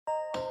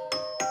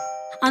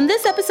On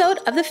this episode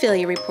of The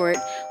Failure Report,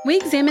 we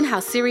examine how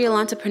serial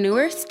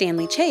entrepreneur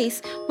Stanley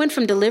Chase went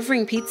from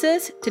delivering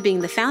pizzas to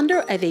being the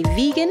founder of a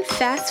vegan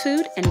fast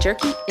food and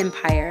jerky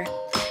empire.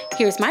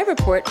 Here's my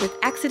report with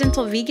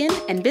accidental vegan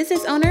and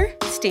business owner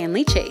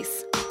Stanley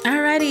Chase.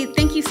 Alrighty,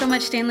 thank you so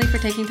much, Stanley, for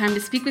taking time to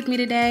speak with me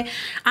today.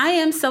 I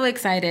am so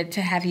excited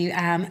to have you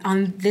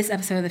on this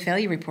episode of The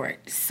Failure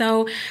Report.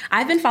 So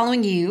I've been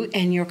following you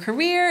and your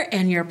career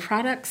and your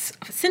products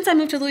since I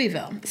moved to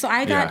Louisville. So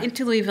I got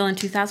into Louisville in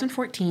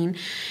 2014,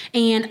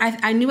 and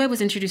I knew I was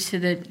introduced to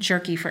the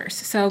jerky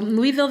first. So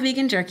Louisville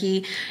vegan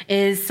jerky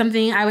is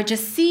something I would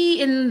just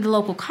see in the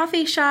local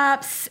coffee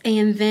shops,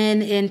 and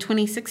then in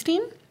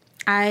 2016,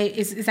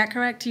 is that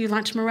correct? You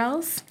launched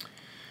Morels?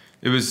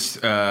 It was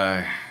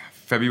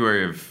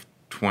February of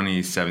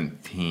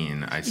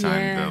 2017, I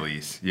signed the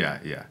lease.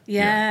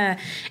 Yeah.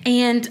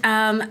 And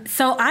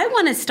so I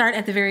want to start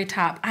at the very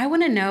top. I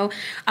want to know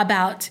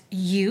about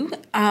you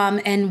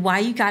and why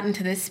you got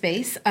into this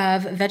space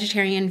of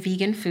vegetarian,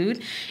 vegan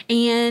food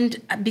and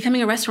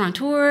becoming a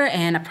restaurateur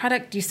and a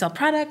product. You sell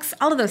products,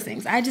 all of those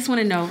things. I just want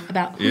to know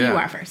about who you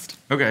are first.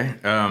 Okay.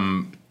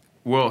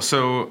 Well,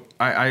 so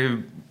I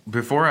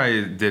before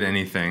I did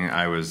anything,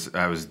 I was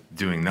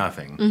doing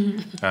nothing.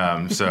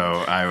 Mm-hmm.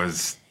 So I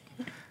was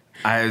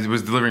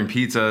delivering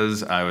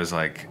pizzas. I was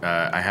like,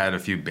 I had a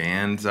few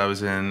bands I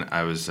was in.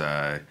 I was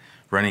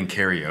running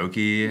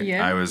karaoke.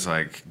 Yeah. I was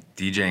like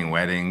DJing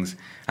weddings.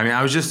 I mean,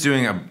 I was just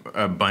doing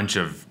a bunch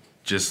of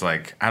just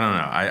like, I don't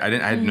know. I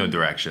had no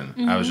direction.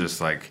 Mm-hmm. I was just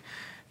like,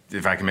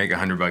 if I can make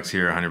 $100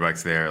 here,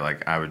 $100 there,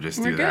 like I would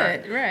just do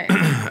that. Good, right?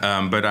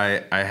 But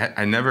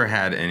I never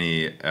had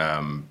any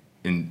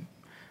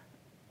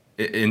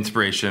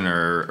inspiration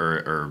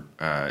or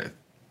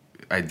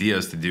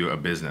ideas to do a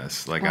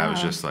business. Like I was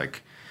just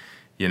like,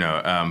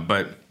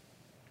 but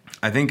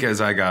I think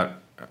as I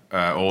got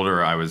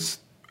older, I was,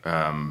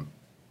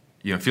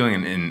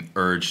 feeling an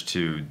urge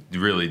to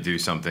really do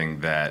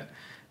something that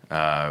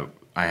I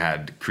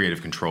had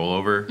creative control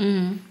over. Mm-hmm.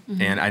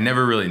 Mm-hmm. And I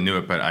never really knew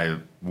it, but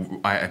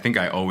I think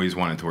I always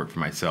wanted to work for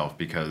myself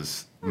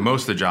because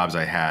most of the jobs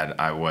I had,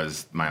 I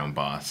was my own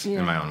boss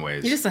in my own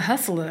ways. You're just a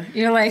hustler.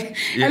 You're like,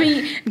 I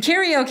mean,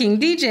 karaokeing,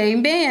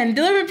 DJing, band,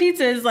 delivering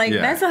pizzas, like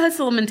that's a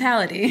hustle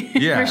mentality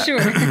for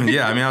sure.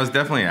 Yeah, I mean, I was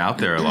definitely out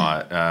there a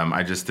lot.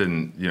 I just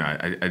didn't,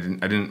 I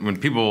didn't, when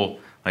people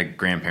like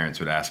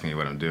grandparents would ask me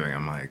what I'm doing,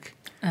 I'm like,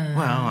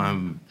 well,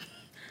 I'm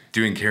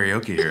doing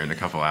karaoke here in a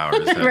couple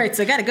hours. So right,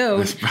 so I got to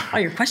go. All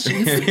your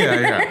questions.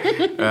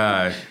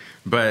 Yeah.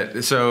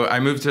 But so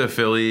I moved to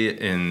Philly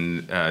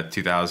in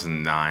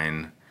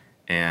 2009.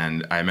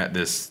 And I met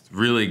this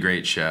really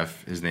great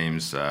chef. His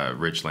name's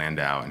Rich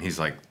Landau, and he's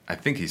like, I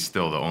think he's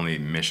still the only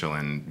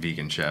Michelin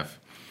vegan chef.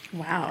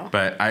 Wow.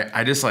 But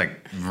I just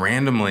like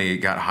randomly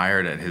got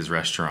hired at his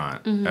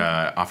restaurant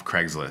off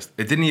Craigslist.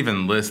 It didn't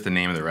even list the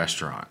name of the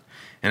restaurant.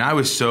 And I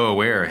was so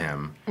aware of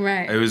him.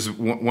 Right. It was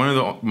one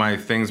of my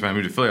things when I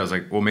moved to Philly. I was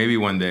like, well, maybe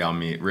one day I'll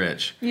meet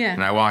Rich. Yeah.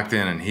 And I walked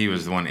in, and he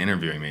was the one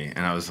interviewing me.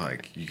 And I was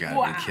like, you got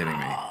to be kidding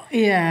me.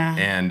 Yeah.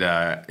 And,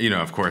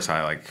 of course,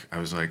 I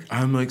was like,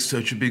 I'm like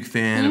such a big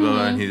fan of it.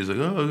 And he was like,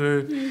 oh,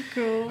 okay.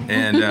 Cool.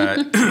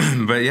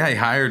 And, but yeah, he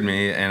hired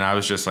me, and I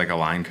was just like a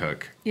line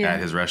cook at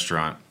his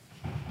restaurant.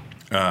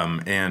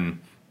 And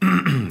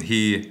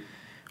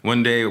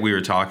one day we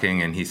were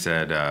talking, and he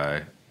said,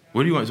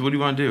 what do you want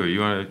to do? You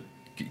want to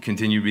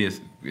continue being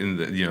in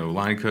the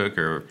line cook,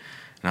 and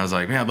I was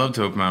like, man, I'd love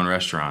to open my own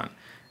restaurant.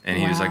 And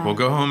he was like, well,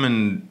 go home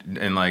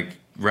and like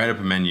write up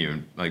a menu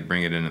and like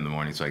bring it in the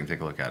morning so I can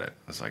take a look at it.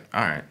 I was like,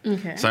 all right.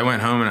 Okay. So I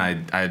went home,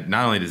 and I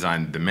not only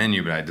designed the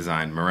menu, but I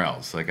designed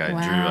Morels. Like I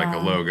drew like a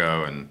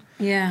logo and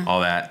all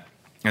that.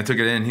 I took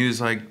it in. He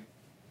was like,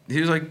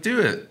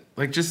 do it.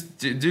 Like just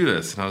do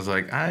this. And I was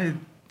like, I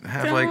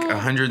have like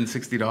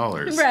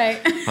 $160.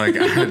 Right. Like,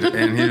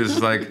 and he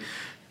was like,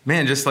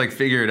 man, just like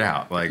figure it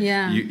out. Like,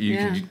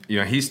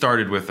 he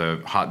started with a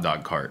hot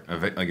dog cart,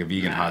 like a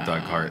vegan hot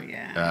dog cart,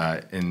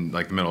 in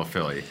like the middle of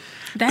Philly.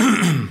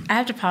 I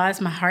have to pause.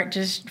 My heart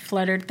just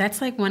fluttered.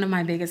 That's like one of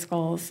my biggest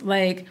goals.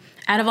 Like,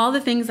 out of all the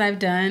things I've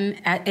done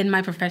in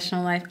my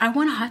professional life, I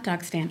want a hot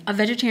dog stand, a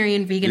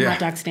vegetarian, vegan hot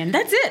dog stand.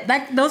 That's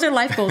it. Those are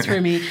life goals for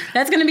me.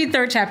 That's going to be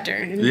third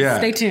chapter. Yeah.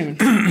 Stay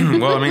tuned.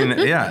 Well, I mean,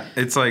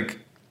 it's like,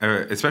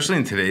 especially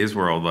in today's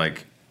world,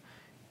 like,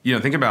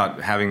 think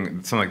about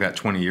having something like that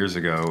 20 years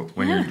ago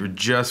when you're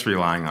just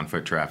relying on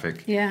foot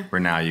traffic. Yeah. Where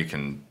now you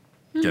can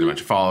get a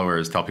bunch of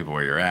followers, tell people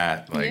where you're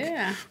at. Like,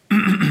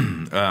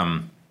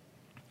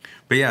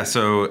 but yeah,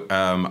 so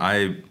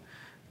I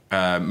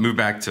moved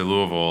back to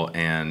Louisville,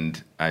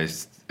 and I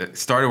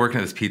started working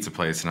at this pizza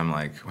place, and I'm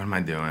like, what am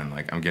I doing?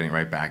 Like, I'm getting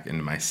right back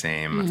into my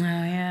same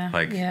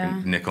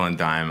nickel and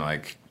dime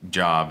like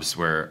jobs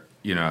where,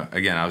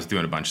 again, I was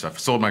doing a bunch of stuff.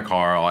 Sold my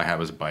car. All I had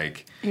was a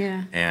bike.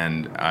 Yeah.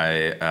 And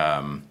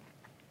I've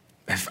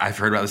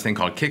heard about this thing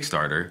called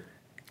Kickstarter,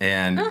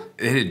 and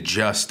it had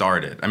just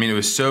started. I mean, it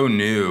was so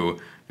new.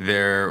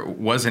 There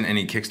wasn't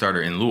any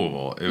Kickstarter in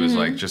Louisville. It was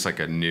like just like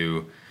a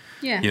new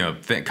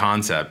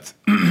concept.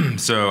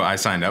 So I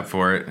signed up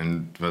for it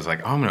and was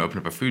like, oh, I'm going to open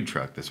up a food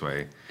truck this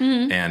way.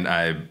 And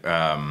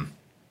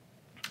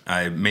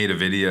I made a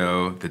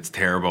video that's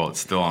terrible. It's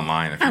still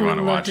online if you want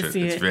to watch it.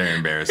 It's very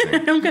embarrassing.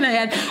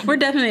 We're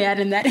definitely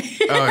adding that.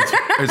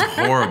 It's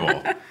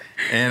horrible.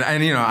 And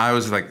I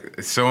was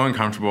like so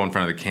uncomfortable in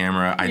front of the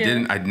camera.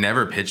 I'd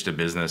never pitched a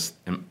business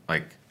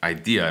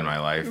idea in my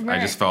life. Right.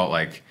 I just felt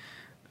like,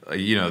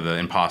 the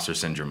imposter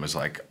syndrome was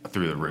like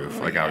through the roof.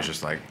 I was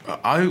just like,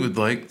 I would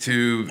like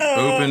to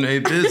open a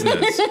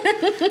business.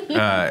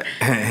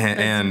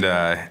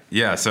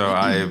 So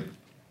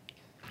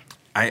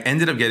I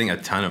ended up getting a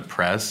ton of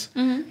press,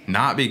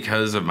 not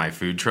because of my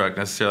food truck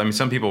necessarily. I mean,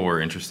 some people were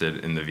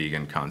interested in the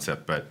vegan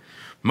concept, but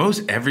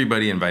most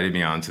everybody invited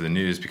me on to the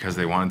news because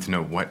they wanted to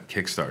know what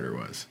Kickstarter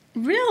was.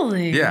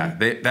 Really? Yeah,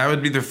 that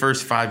would be the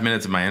first 5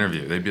 minutes of my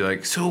interview. They'd be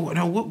like, "So,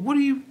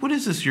 what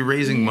is this you're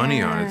raising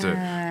money on? It's a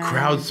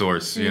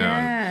crowdsource, you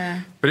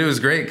know." But it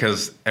was great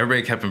because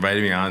everybody kept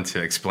inviting me on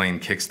to explain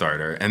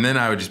Kickstarter, and then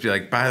I would just be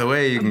like, "By the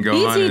way, you can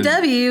go on and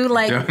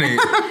donate."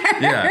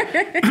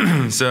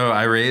 Yeah. So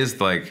I raised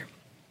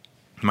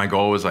my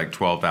goal was like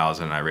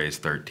 12,000. I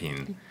raised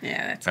 13.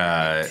 Yeah,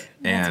 that's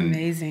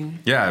amazing.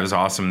 Yeah, it was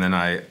awesome. Then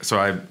I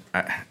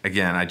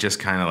just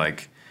kind of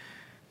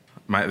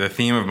the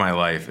theme of my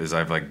life is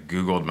I've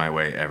Googled my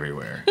way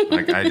everywhere.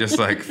 I just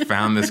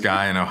found this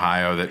guy in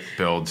Ohio that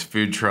builds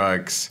food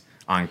trucks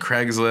on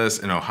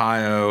Craigslist in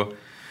Ohio.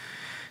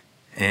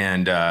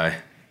 And I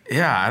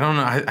don't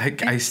know.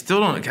 I still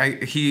don't.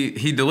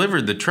 He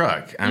delivered the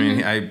truck. I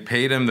mean, I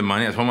paid him the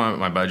money. I told him what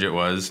my budget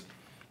was.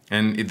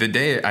 And the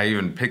day I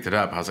even picked it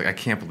up, I was like, I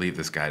can't believe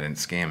this guy didn't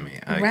scam me.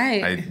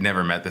 Right. I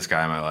never met this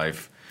guy in my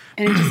life.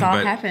 And it just all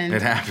happened.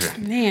 It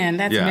happened. Man,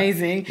 that's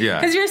amazing.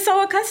 Yeah. Because you're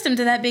so accustomed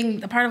to that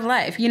being a part of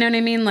life. You know what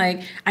I mean?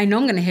 I know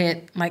I'm going to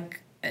hit an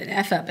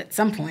F up at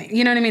some point.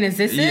 You know what I mean? Is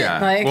this it?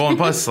 Well, and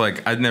plus,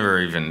 I'd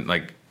never even,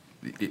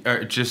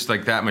 just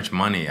that much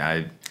money.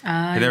 I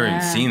had never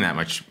even seen that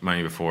much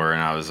money before.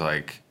 And I was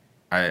like,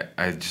 I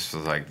just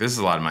was like, this is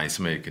a lot of money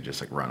somebody could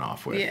just run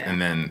off with. Yeah.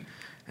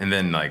 And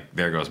then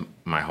there goes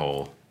my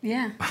whole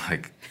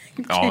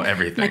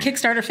everything. My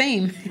Kickstarter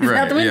fame is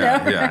out the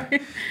window. Yeah.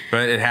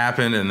 But it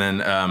happened, and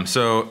then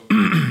so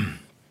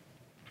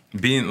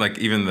being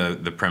even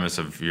the premise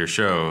of your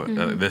show,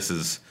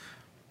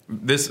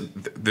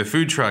 the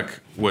food truck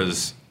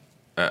was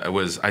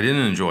I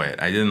didn't enjoy it.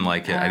 I didn't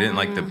like it. I didn't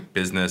like the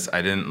business.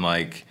 I didn't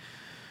like.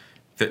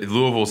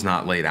 Louisville's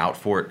not laid out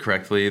for it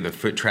correctly. The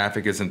foot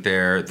traffic isn't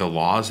there. There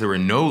were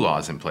no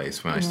laws in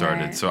place when I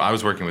started. Right. So I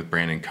was working with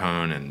Brandon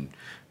Cohn and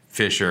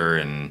Fisher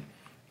and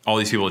all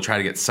these people to try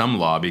to get some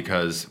law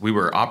because we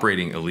were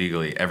operating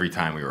illegally every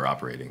time we were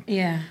operating.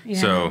 Yeah.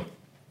 So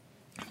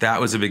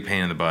that was a big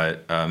pain in the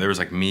butt. There was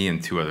me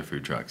and 2 other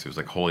food trucks. It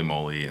was Holy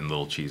Moly and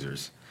Little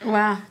Cheesers.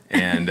 Wow.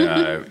 And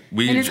And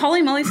is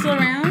Holy Moly still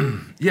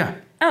around? Yeah.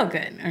 Oh,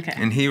 good. Okay.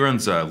 And he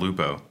runs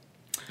Lupo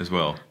as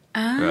well.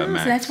 Oh,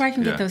 so that's where I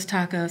can get those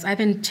tacos. I've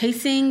been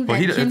chasing that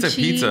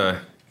kimchi.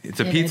 It's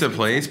a pizza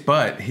place,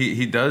 but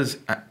he does.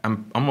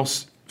 I'm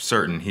almost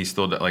certain he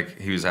still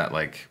he was at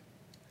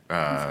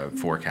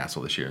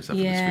Forecastle this year and stuff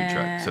with his food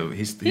truck. So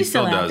he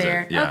still does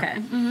it. Yeah. Okay.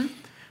 Mm-hmm.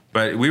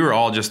 But we were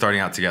all just starting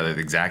out together at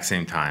the exact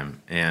same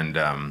time, and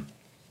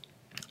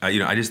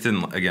I just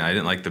didn't. Again, I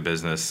didn't like the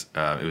business.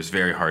 It was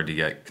very hard to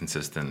get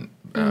consistent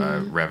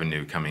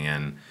revenue coming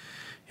in.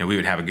 We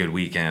would have a good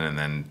weekend and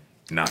then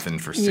nothing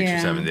for 6 or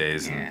 7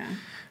 days.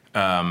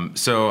 And,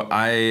 so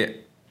I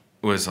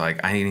was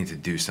like, I need to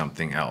do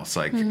something else.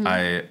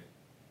 I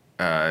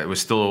was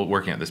still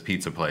working at this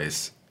pizza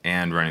place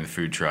and running the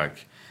food truck,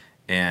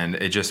 and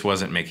it just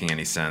wasn't making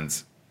any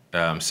sense.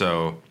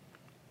 So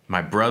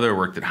my brother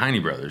worked at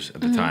Heine Brothers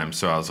at the time,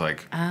 so I was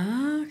like,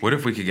 what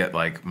if we could get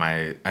I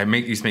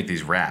used to make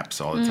these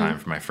wraps all the time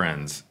for my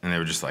friends, and they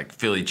were just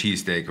Philly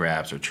cheesesteak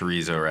wraps or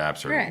chorizo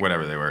wraps or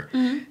whatever they were.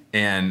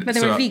 But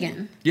they were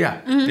vegan.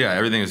 Yeah,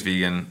 everything was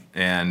vegan,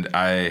 and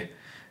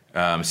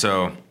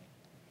so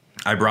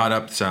I brought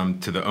up some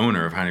to the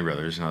owner of Heine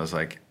Brothers, and I was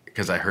like,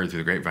 because I heard through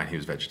the grapevine he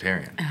was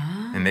vegetarian,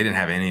 and they didn't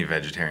have any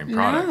vegetarian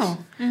products,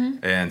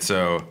 and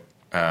so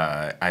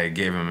I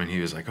gave him, and he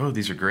was like, "Oh,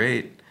 these are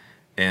great."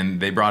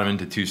 And they brought him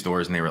into 2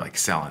 stores, and they were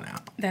selling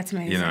out. That's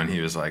amazing. And he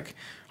was like,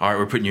 "All right,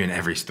 we're putting you in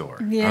every store."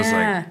 Yeah. I was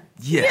like,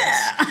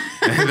 "Yes."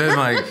 Yeah. And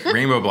then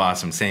Rainbow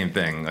Blossom, same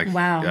thing.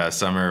 Wow.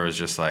 Summer was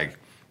just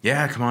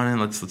 "Yeah, come on in,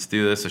 let's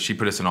do this." So she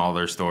put us in all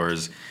their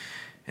stores,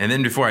 and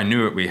then before I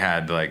knew it, we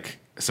had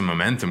some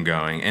momentum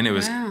going, and it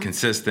was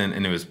consistent,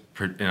 and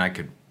I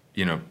could,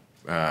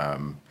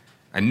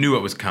 I knew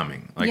what was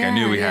coming. I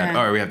knew we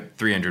had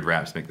 300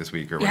 wraps to make this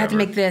week or whatever. You have to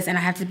make this, and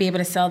I have to be able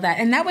to sell that.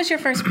 And that was your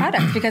first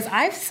product, because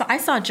I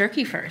saw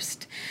jerky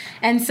first.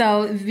 And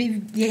so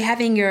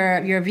having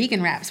your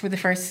vegan wraps were the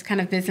first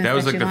kind of business that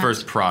was the launched.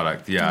 First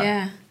product,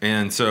 yeah.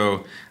 And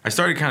so I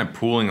started kind of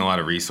pooling a lot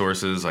of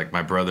resources.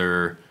 My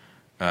brother,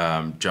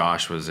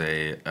 Josh, he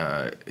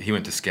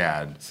went to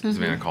SCAD,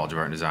 Savannah College of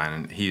Art and Design,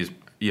 and he's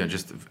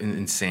just an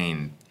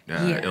insane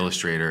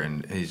illustrator,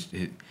 and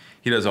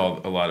he does a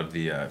lot of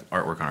the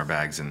artwork on our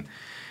bags, and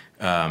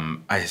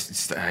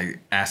I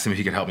asked him if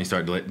he could help me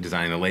start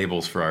designing the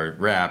labels for our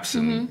wraps,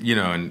 and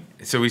and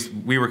so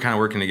we were kind of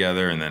working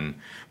together, and then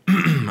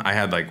I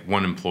had like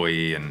one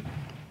employee,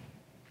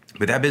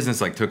 but that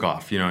business like took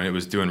off, and it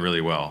was doing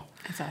really well.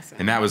 That's awesome.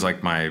 And that was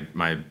like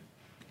my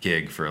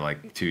gig for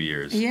like 2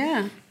 years.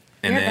 Yeah.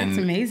 And then,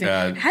 that's amazing.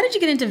 How did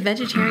you get into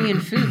vegetarian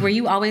food? Were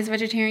you always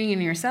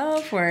vegetarian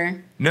yourself,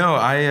 or? No,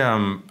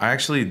 I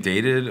actually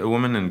dated a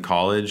woman in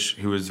college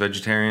who was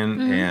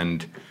vegetarian,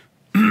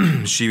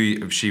 and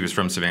she was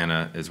from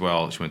Savannah as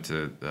well. She went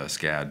to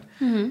SCAD,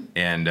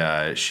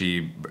 and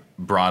she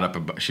bought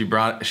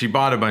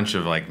a bunch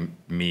of like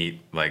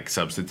meat like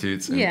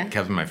substitutes and kept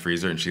them in my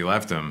freezer, and she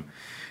left them.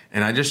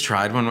 And I just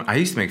tried one. I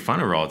used to make fun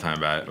of her all the time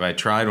about it. But I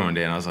tried one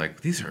day, and I was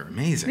like, these are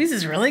amazing. This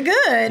is really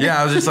good.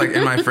 Yeah, I was just like,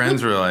 and my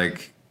friends were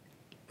like,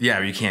 yeah,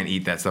 you can't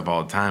eat that stuff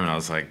all the time. And I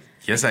was like,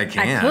 yes, I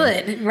can.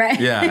 I could, right?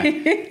 Yeah. And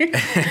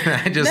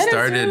I just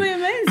started. That's really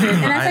amazing.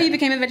 And that's how you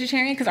became a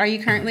vegetarian? Because are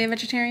you currently a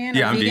vegetarian?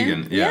 Yeah, I'm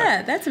vegan.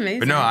 Yeah, that's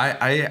amazing. But no,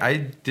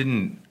 I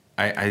didn't.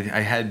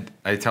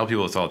 I tell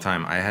people this all the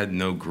time. I had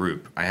no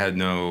group. I had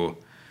no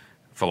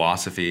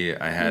philosophy.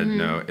 I had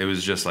no. It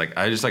was just like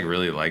I just like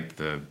really liked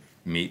the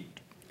meat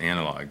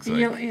analogs.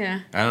 Like, yeah.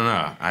 I don't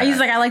know.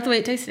 I like the way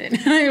it tasted.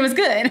 It was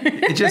good.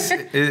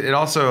 It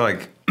also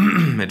like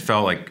it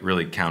felt like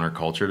really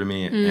counterculture to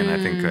me, and I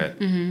think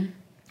that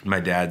my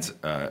dad's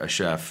a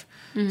chef,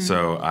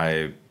 so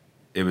I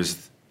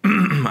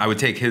would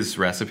take his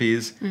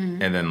recipes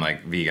and then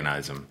like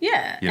veganize them.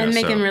 Yeah, and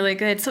make them really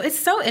good. So it's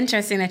so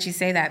interesting that you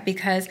say that,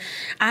 because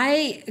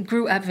I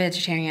grew up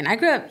vegetarian. I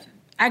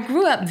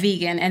grew up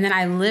vegan, and then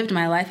I lived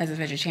my life as a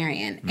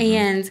vegetarian,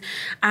 and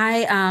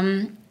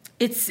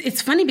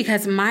It's funny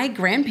because my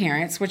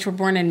grandparents, which were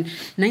born in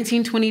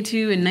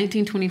 1922 and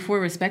 1924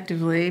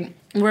 respectively,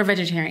 were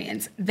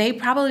vegetarians. They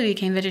probably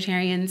became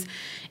vegetarians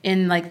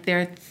in like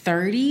their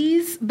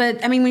 30s.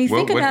 But I mean, when you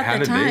think about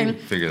the time, how did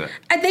they figure that?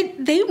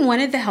 They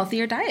wanted the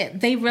healthier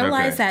diet. They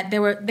realized that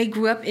they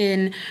grew up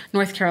in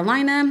North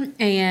Carolina,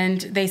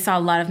 and they saw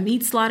a lot of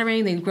meat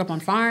slaughtering. They grew up on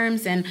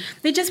farms, and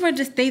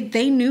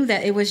they knew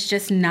that it was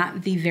just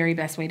not the very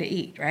best way to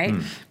eat, right?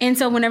 And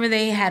so whenever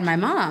they had my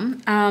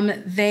mom,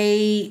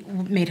 they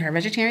made her a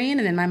vegetarian,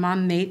 and then my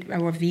mom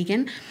were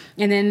vegan,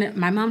 and then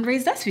my mom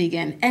raised us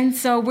vegan, and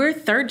so we're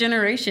third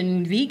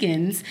generation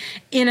vegans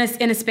in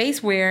a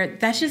space where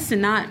that's just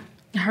not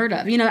heard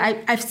of.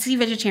 I see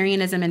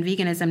vegetarianism and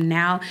veganism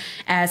now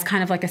as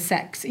kind of like a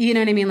sect. You know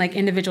what I mean? Like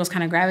individuals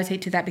kind of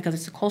gravitate to that because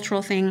it's a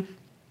cultural thing.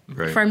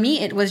 Right. For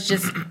me, it was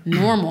just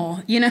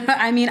normal.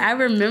 I mean, I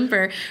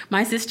remember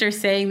my sister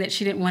saying that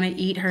she didn't want to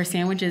eat her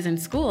sandwiches in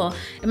school.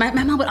 And my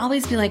mom would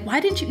always be like, why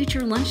didn't you eat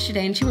your lunch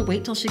today? And she would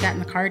wait till she got in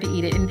the car to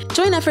eat it. And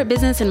Joint Effort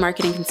Business and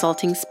Marketing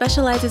Consulting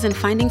specializes in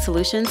finding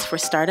solutions for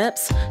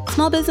startups,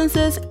 small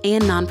businesses,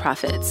 and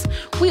nonprofits.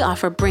 We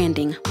offer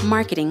branding,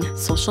 marketing,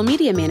 social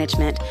media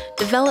management,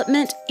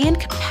 development, and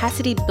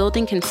capacity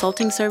building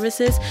consulting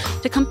services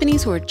to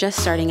companies who are just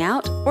starting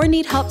out or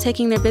need help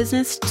taking their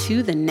business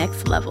to the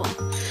next level.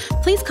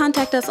 Please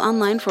contact us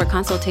online for a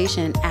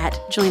consultation at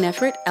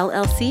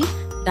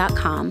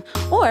jointeffortllc.com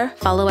or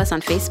follow us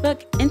on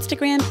Facebook,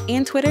 Instagram,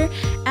 and Twitter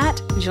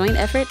at Joint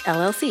Effort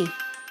LLC.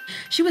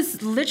 She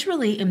was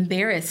literally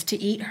embarrassed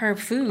to eat her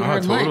food,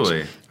 her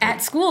lunch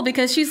at school,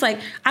 because she's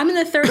like, I'm in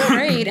the third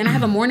grade and I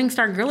have a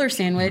Morningstar griller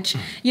sandwich,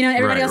 and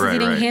everybody else is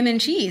eating ham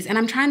and cheese. And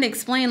I'm trying to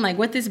explain like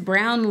what this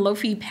brown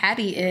loafy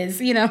patty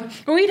is,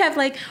 or we'd have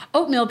like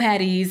oatmeal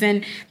patties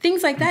and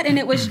things like that. And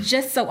it was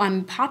just so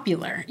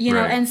unpopular,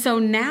 And so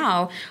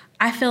now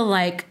I feel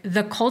like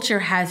the culture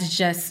has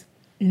just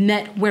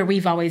net where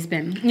we've always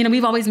been.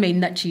 We've always made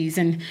nut cheese,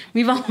 and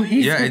we've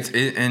always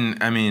and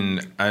I mean,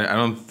 I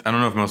don't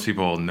know if most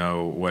people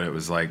know what it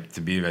was like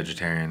to be a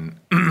vegetarian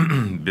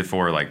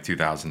before like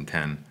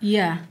 2010.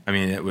 Yeah. I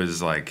mean, it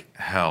was like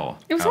hell.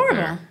 It was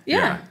horrible.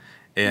 Yeah.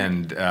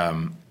 And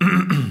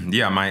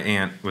my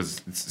aunt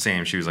was the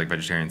same. She was like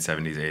vegetarian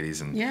 70s,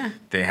 80s, and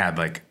they had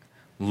like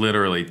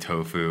literally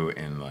tofu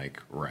and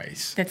like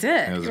rice. That's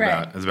it. It was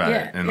about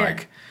it. And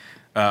like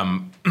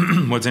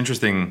what's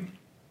interesting,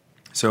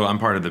 so I'm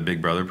part of the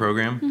Big Brother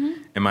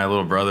program, and my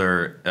little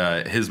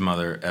brother, his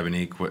mother,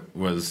 Ebonique,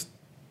 was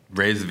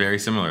raised very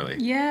similarly.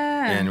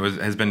 Yeah. And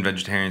has been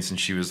vegetarian since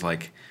she was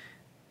like,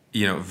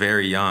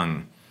 very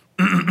young.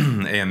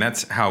 And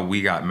that's how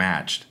we got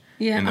matched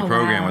in the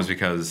program, was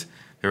because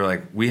they were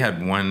like, we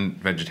had one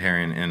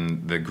vegetarian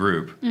in the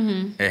group,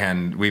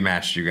 and we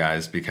matched you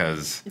guys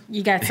because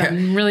you got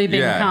something really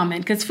big in common.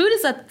 Because food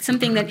is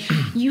something that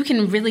you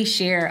can really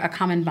share a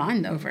common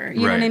bond over.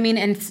 You know what I mean?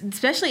 And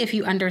especially if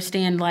you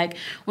understand, like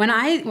when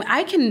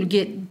I can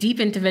get deep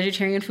into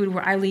vegetarian food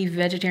where I leave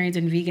vegetarians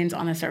and vegans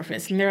on the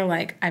surface, and they're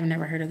like, I've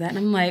never heard of that, and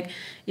I'm like,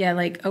 yeah,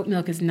 like oat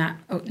milk is not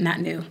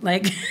new.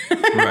 Like,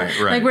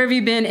 right. Like where have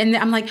you been? And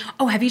I'm like,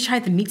 oh, have you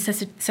tried the meat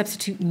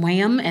substitute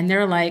wham? And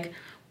they're like,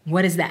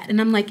 what is that?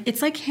 And I'm like,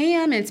 it's like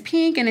ham, and it's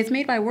pink, and it's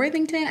made by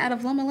Worthington out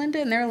of Loma Linda.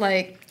 And they're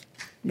like,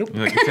 Nope.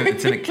 You're like,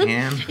 it's in a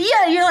can?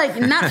 Yeah, you're like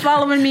not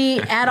following me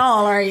at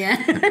all, are you?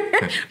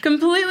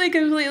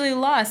 Completely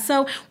lost.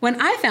 So when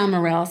I found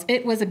Morels,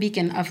 it was a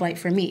beacon of light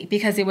for me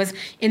because it was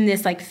in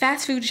this like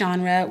fast food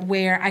genre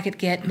where I could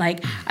get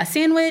like a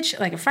sandwich,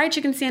 like a fried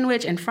chicken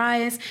sandwich and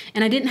fries,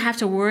 and I didn't have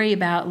to worry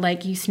about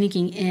like you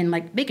sneaking in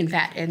like bacon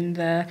fat in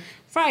the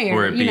fryer,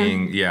 or it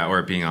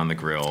being on the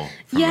grill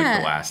from like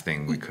the last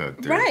thing we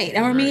cooked, right?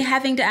 Or me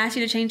having to ask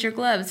you to change your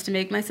gloves to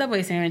make my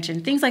Subway sandwich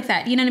and things like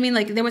that. You know what I mean?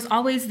 Like there was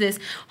always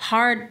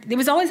hard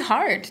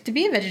to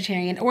be a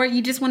vegetarian, or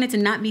you just wanted to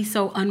not be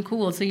so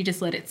uncool, so you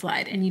just let it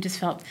slide, and you just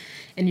felt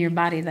in your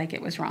body like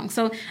it was wrong.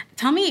 So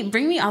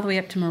bring me all the way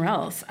up to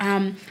Morels.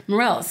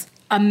 Morels.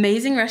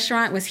 Amazing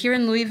restaurant, was here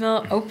in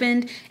Louisville,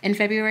 opened in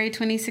February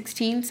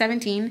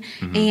 2017,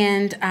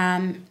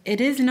 and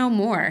it is no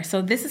more.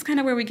 So this is kind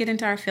of where we get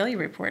into our failure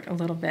report a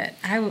little bit.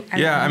 And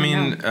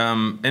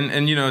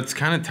it's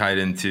kind of tied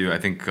into, I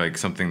think, like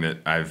something that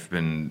I've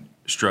been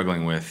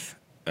struggling with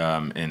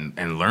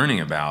and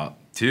learning about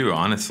too,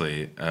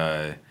 honestly,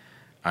 or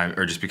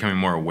just becoming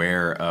more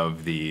aware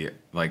of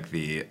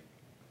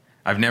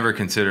I've never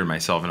considered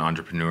myself an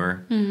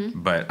entrepreneur,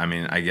 but I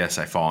mean, I guess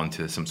I fall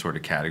into some sort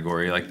of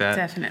category like that.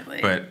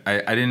 Definitely. But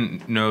I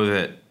didn't know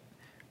that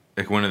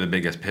like one of the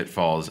biggest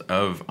pitfalls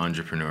of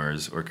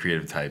entrepreneurs or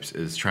creative types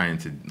is trying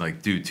to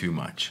like do too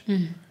much.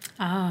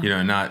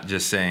 Not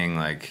just saying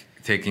like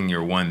taking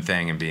your one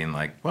thing and being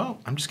like, well,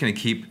 I'm just going to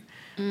keep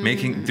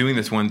doing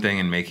this one thing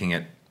and making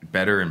it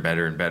better and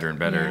better and better and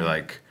better. Yeah.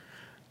 Like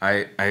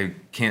I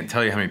can't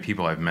tell you how many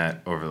people I've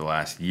met over the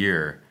last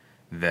year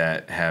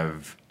that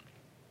have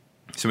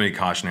so many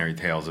cautionary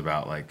tales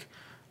about like,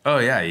 oh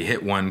yeah, you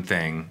hit one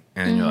thing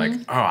and then you're like,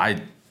 oh,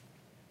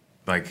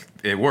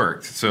 it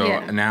worked.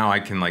 So now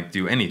I can like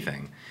do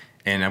anything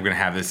and I'm going to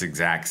have this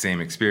exact same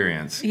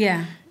experience.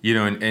 Yeah.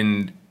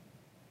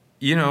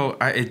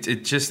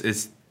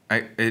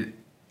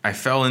 I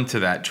fell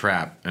into that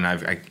trap and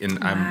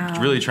I'm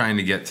really trying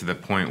to get to the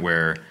point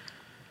where,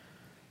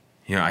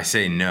 I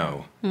say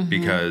no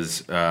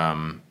because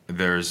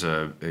there's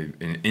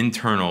an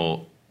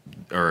internal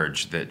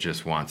urge that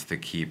just wants to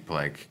keep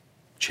like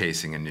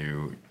chasing a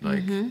new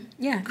creation.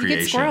 You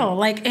get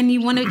squirrel and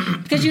you want to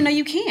because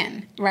you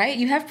can, right?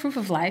 You have proof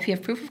of life, you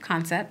have proof of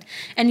concept,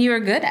 and you're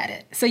good at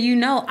it. So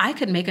I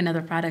could make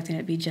another product and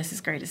it'd be just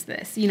as great as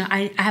this.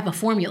 I have a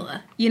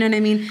formula. You know what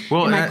I mean?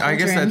 Well, I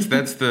guess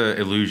that's the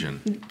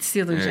illusion. It's the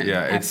illusion.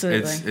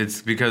 Absolutely.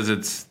 It's because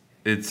it's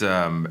at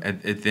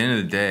the end of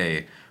the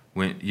day.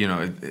 When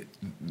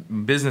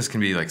business can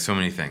be like so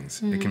many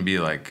things. It can be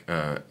like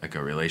a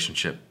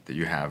relationship that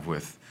you have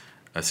with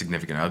a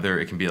significant other.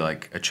 It can be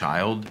like a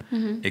child.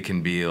 It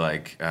can be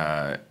like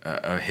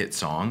a hit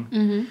song.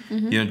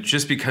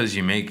 Just because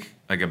you make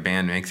like a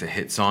band makes a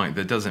hit song,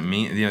 that doesn't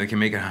mean they can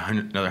make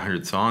another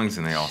 100 songs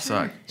and they all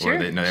suck or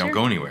they don't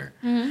go anywhere.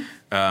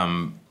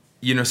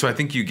 So I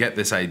think you get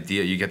this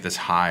idea, you get this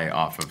high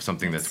off of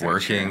something that's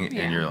working,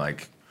 and you're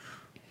like,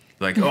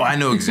 oh, I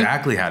know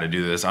exactly how to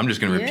do this. I'm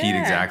just going to repeat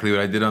exactly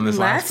what I did on this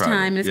last project.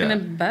 Time it's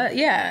going to,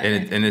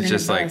 and it's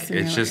just like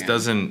it just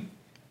doesn't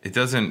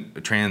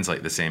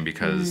translate the same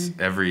because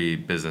every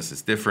business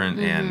is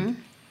different,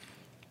 and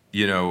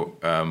the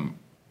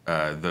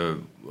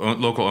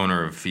local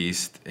owner of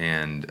Feast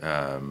and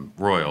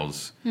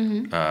Royals,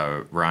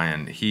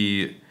 Ryan,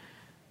 he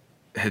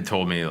had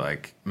told me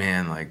like,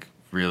 man, like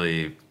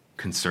really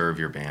conserve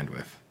your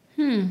bandwidth,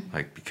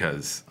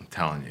 because I'm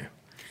telling you.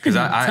 Because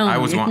I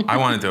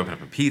wanted to open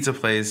up a pizza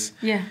place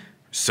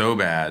so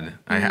bad.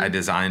 I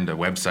designed a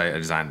website, I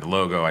designed the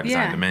logo, I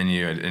designed the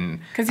menu, and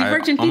because you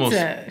worked in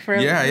pizza for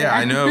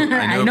I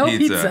know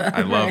pizza.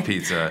 I love right.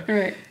 pizza,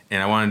 right?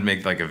 And I wanted to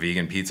make like a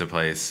vegan pizza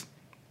place.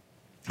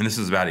 And this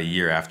was about a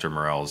year after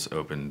Morels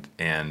opened,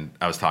 and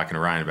I was talking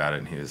to Ryan about it,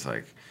 and he was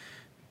like,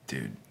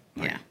 "Dude,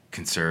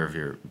 conserve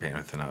your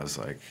bandwidth." And I was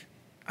like,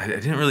 I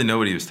didn't really know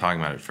what he was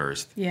talking about at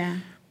first. Yeah.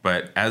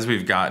 But as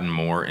we've gotten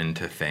more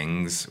into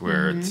things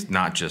where it's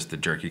not just the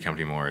jerky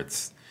company more,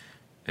 it's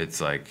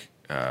like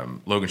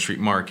Logan Street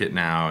Market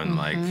now, and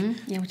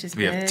which is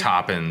we have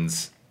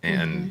Toppins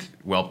and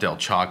Whelpdale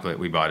Chocolate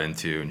we bought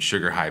into, and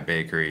Sugar High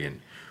Bakery, and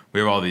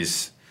we have all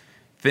these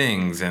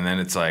things, and then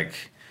it's like,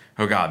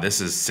 oh God,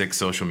 this is 6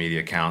 social media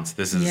accounts.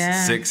 This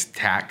is 6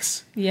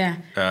 tax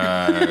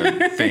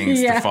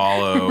things to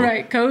follow.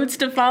 Right, codes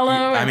to follow.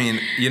 I mean,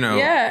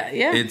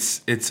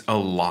 it's a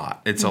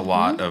lot. It's a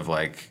lot of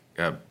like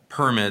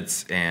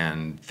permits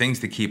and things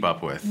to keep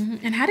up with.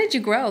 And how did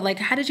you grow? Like,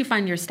 how did you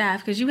find your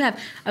staff? Because you have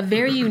a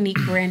very unique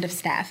brand of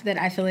staff that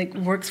I feel like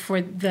works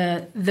for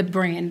the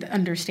brand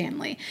under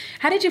Stanley.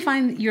 How did you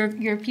find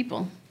your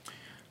people?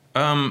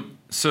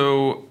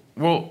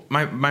 Well,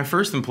 my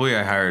first employee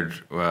I hired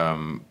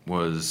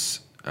was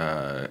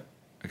a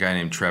guy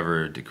named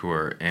Trevor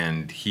DeCour,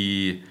 and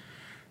he,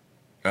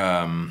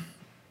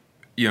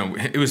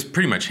 it was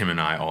pretty much him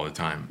and I all the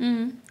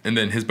time. And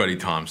then his buddy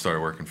Tom started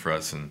working for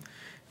us, and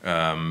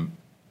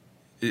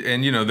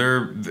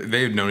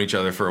they've known each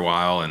other for a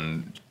while,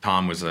 and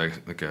Tom was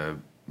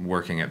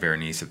working at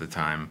Veronice at the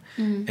time,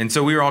 and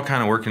so we were all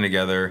kind of working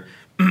together.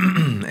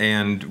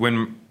 And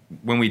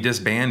when we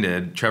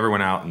disbanded, Trevor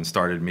went out and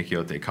started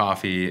Mikiote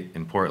Coffee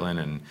in Portland,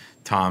 and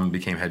Tom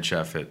became head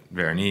chef at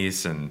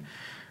Veronice, and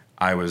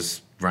I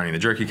was running the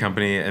jerky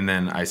company. And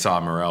then I saw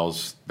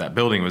Morel's, that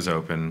building was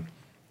open,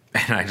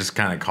 and I just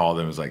kind of called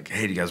them and was like,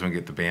 hey, do you guys want to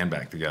get the band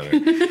back together?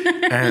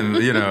 And,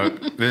 you know,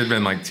 it had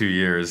been like 2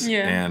 years.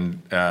 Yeah.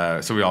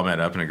 And so we all met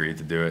up and agreed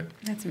to do it.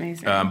 That's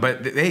amazing.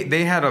 But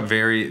they had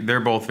they're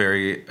both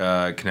very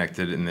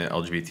connected in the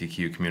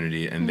LGBTQ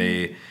community, and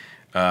they,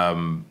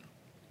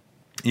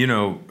 you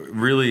know,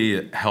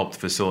 really helped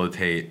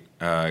facilitate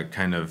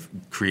kind of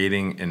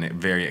creating a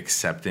very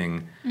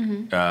accepting,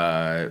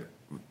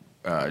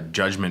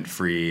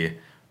 judgment-free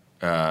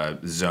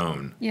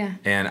zone. Yeah.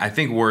 And I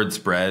think word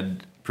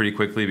spread pretty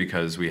quickly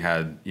because we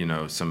had, you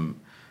know, some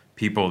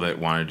people that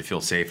wanted to feel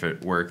safe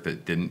at work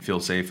that didn't feel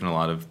safe in a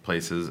lot of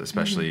places,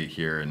 especially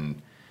here in,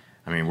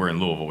 I mean, we're in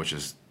Louisville, which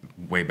is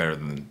way better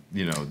than,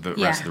 you know, the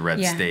rest of the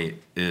red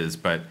state is.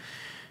 But,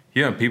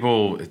 you know,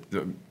 people,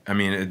 I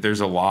mean,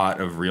 there's a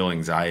lot of real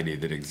anxiety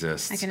that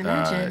exists I can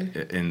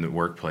imagine. In the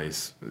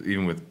workplace,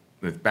 even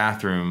with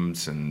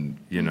bathrooms and,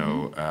 you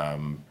know,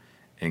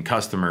 and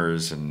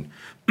customers and,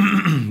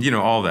 you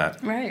know, all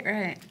that.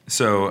 Right.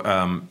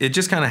 So it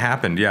just kind of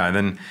happened. Yeah. And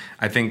then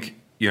I think,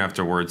 you know,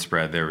 after word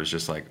spread, there was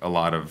just like a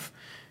lot of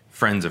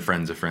friends of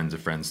friends of friends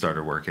of friends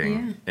started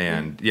working. Yeah.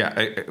 And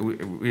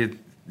we had,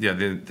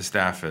 the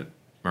staff at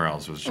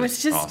Morel's was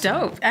just awesome.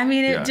 Dope. I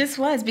mean, it just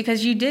was,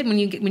 because you did,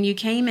 when you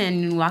came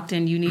in and walked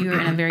in, you knew you were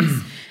in a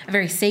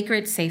very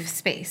sacred, safe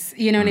space.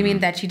 You know what I mean?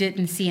 That you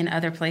didn't see in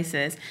other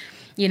places,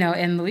 you know,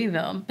 in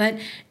Louisville. But,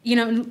 you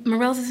know,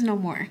 Morel's is no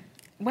more.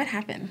 What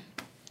happened?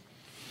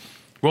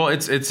 Well,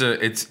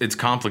 it's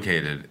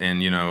complicated,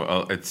 and, you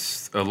know,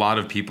 it's a lot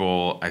of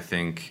people, I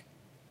think.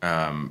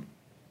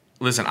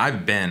 Listen,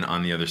 I've been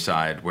on the other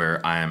side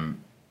where I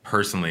am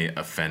personally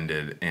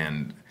offended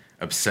and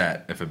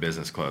upset if a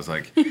business closed,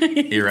 like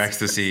Ear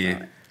Ecstasy,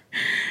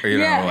 you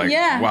know,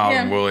 like Wild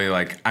and Woolly.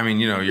 Like, I mean,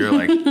 you know, you're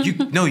like,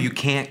 you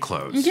can't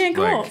close. You can't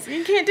close. Like,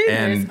 you can't do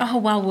this. Oh,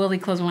 Wild Woolly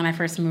closed when I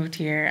first moved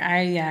here.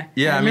 I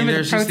mean,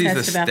 there's just these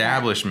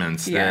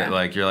establishments that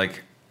like, you're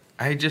like,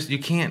 you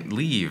can't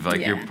leave.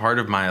 Like, you're part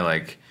of my,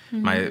 like,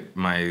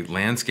 my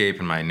landscape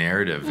and my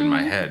narrative in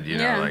my head, you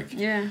know, like.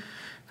 Yeah.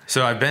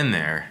 So I've been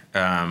there.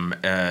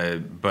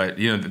 But,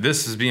 you know,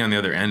 this is being on the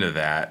other end of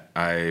that.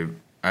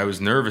 I was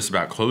nervous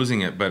about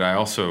closing it, but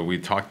we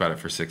talked about it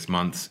for 6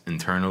 months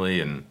internally,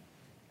 and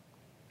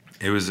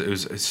it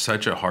was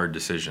such a hard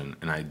decision.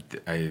 And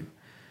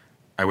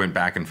I went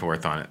back and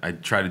forth on it. I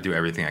tried to do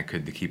everything I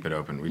could to keep it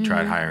open. We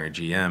tried hiring a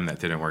GM. That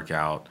didn't work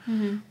out.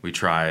 We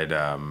tried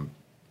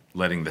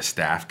letting the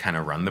staff kind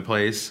of run the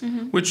place,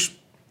 which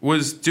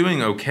was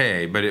doing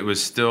okay, but it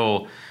was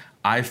still,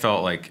 I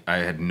felt like I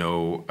had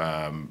no,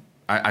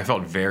 I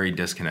felt very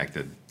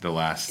disconnected the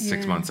last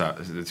 6 months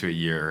out to a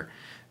year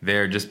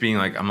there, just being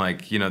like, I'm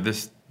like, you know,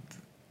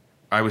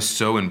 I was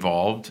so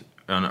involved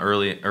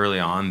early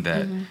on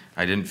that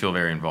I didn't feel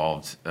very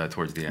involved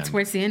towards the end.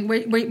 Towards the end?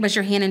 Wait, was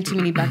your hand in too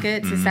many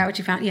buckets? Is that what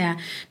you found? Yeah.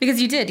 Because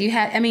you did.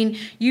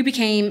 You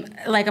became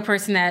like a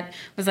person that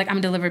was like, I'm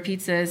going to deliver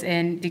pizzas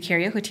and do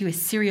karaoke to a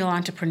serial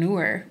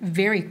entrepreneur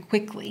very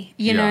quickly.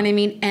 You know what I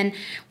mean? And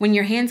when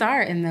your hands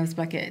are in those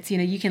buckets, you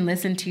know, you can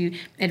listen to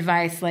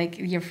advice. Like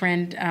your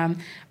friend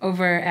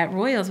over at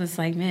Royals was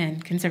like, man,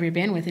 conserve your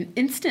bandwidth. And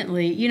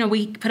instantly, you know,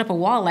 we put up a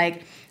wall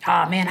like,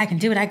 oh man, I can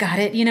do it. I got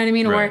it. You know what I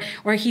mean? Right.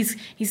 Or he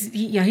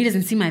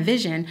doesn't see my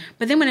vision.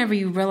 But then whenever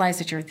you realize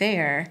that you're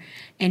there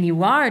and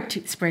you are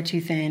spread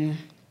too thin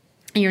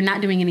and you're not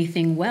doing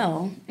anything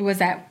well, was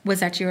that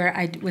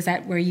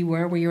where you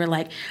were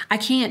like, I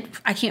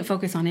can't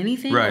focus on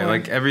anything? Right. Or?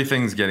 Like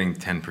everything's getting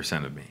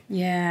 10% of me.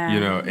 Yeah. You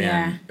know,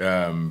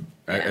 and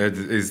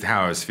is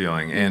how I was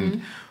feeling.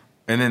 And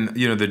then,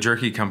 you know, the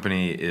jerky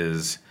company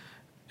is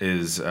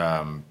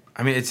I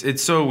mean,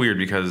 it's so weird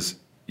because,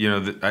 you know,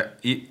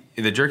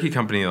 the jerky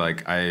company,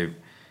 like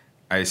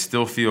I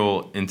still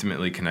feel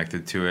intimately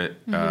connected to it,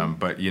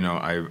 but you know,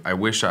 I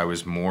wish I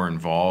was more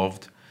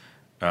involved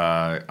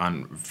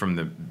from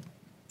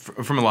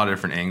a lot of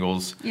different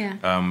angles.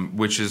 Yeah.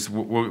 Which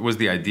was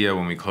the idea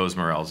when we closed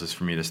Morel's, is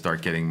for me to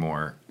start getting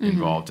more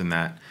involved in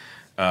that.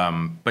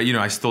 But you know,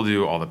 I still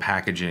do all the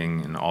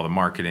packaging and all the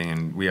marketing,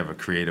 and we have a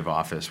creative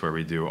office where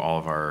we do all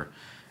of our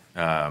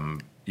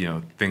you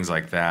know, things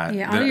like that.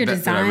 Yeah, all your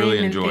design that I really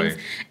and enjoy.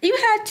 Things. You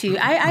had to.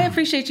 I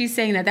appreciate you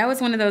saying that. That was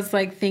one of those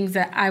like things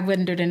that I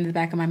wondered in the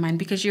back of my mind,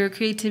 because your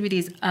creativity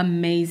is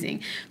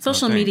amazing.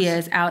 Social media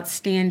is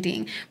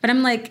outstanding. But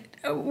I'm like,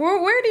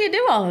 where do you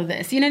do all of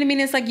this? You know what I mean?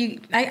 It's like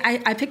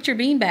I picture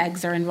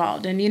beanbags are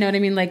involved, and you know what I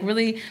mean? Like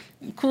really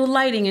cool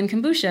lighting and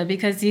kombucha,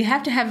 because you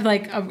have to have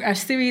like a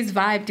serious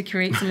vibe to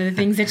create some of the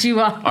things that you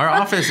are. Our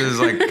office is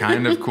like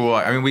kind of cool.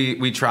 I mean,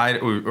 we tried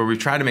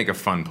to make a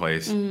fun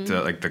place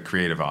to like the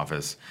creative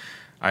office.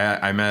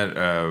 I met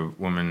a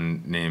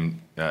woman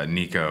named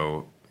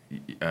Nico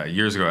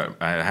years ago.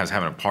 I was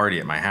having a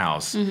party at my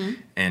house,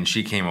 and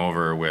she came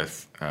over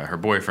with her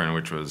boyfriend,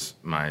 which was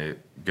my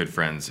good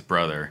friend's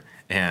brother.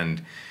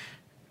 And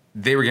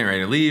they were getting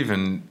ready to leave,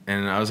 and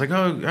I was like,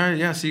 oh, all right,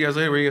 yeah, see you guys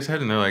later. Where you guys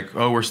heading? And they're like,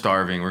 oh, we're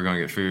starving. We're going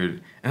to get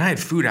food. And I had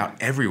food out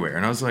everywhere.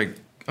 And I was like,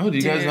 oh, do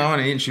you guys not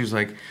want to eat? And she was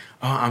like,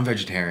 oh, I'm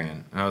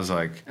vegetarian. And I was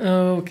like,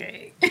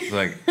 okay.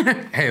 Like,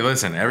 hey,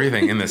 listen,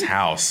 everything in this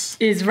house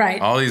is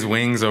right. All these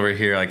wings over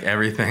here, like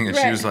everything. And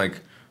she was like,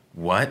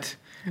 what?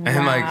 Wow.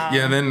 And like,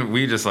 yeah, then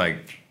we just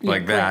like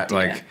that.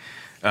 Like,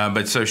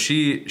 but so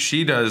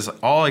she does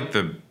all like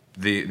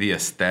the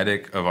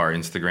aesthetic of our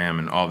Instagram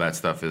and all that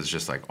stuff is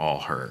just like all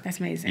her. That's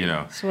amazing. You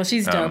know, so, well,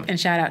 she's dope, and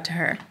shout out to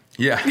her.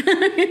 Yeah,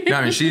 no,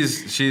 I mean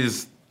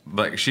she's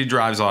like she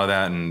drives all of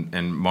that,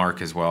 and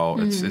Mark as well.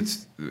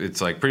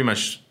 It's like pretty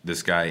much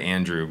this guy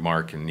Andrew,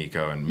 Mark, and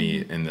Nico and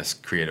me in this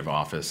creative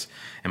office,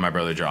 and my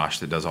brother Josh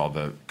that does all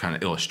the kind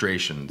of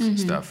illustrations and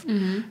stuff.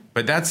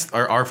 But that's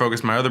our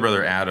focus. My other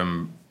brother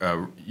Adam,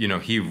 you know,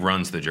 he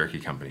runs the jerky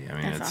company. I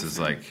mean, that's it's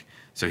awesome. Like.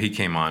 So he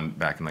came on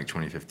back in like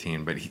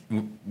 2015, but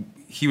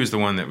he was the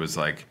one that was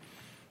like,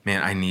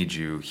 man, I need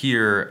you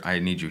here. I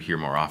need you here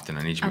more often.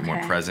 I need you to be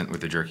more present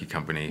with the jerky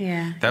company.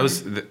 Yeah. That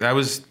was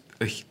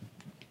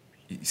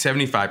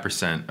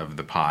 75% of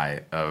the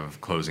pie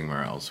of closing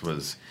Morel's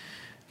was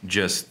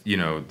just, you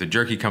know, the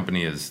jerky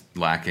company is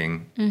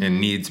lacking and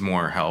needs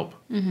more help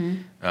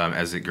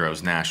as it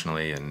grows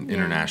nationally and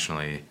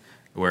internationally.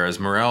 Whereas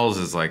Morel's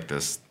is like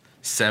this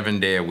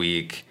 7-day a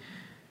week.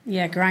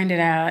 Yeah, grind it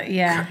out.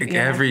 Yeah,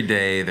 every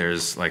day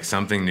there's like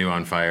something new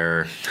on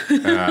fire,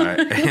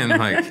 and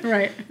like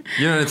right.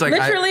 You know, it's like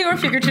literally or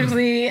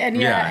figuratively, and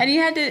and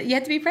you had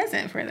to be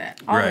present for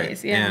that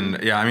always. Right. Yeah, and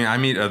I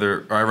mean,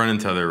 I run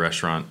into other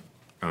restaurant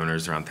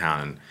owners around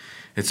town, and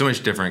it's so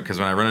much different because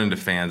when I run into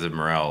fans of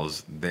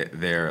Morel's,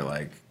 they're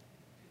like,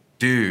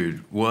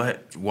 dude,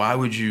 what? Why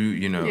would you?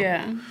 You know.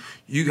 Yeah.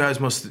 You guys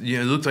must. You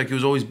know, it looked like it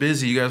was always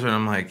busy. You guys were. And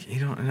I'm like,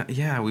 you know,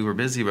 yeah, we were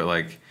busy, but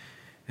like.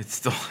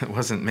 It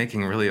wasn't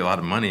making really a lot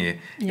of money,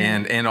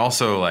 and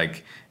also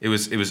like it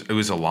was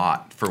a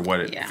lot for what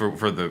it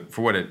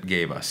for what it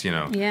gave us, you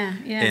know. Yeah.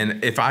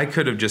 And if I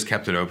could have just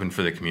kept it open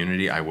for the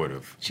community, I would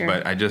have. Sure.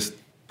 But I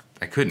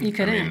couldn't. You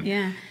couldn't. I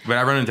mean, But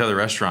I run into other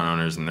restaurant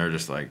owners, and they're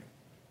just like,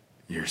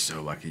 "You're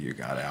so lucky you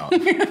got out.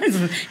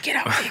 Get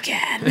out when you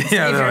can.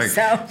 Yeah, they're like,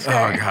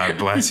 oh God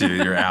bless you,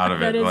 you're out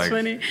of it. That is like,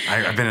 funny.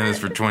 I've been in this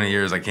for 20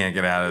 years. I can't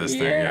get out of this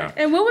thing. Yeah.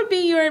 And what would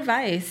be your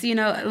advice? You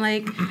know,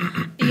 like,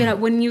 you know,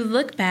 when you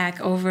look back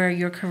over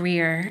your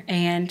career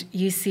and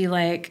you see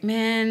like,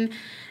 man,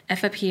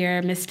 F up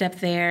here, misstep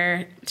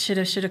there,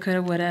 shoulda,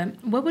 coulda, woulda.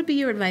 What would be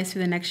your advice for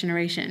the next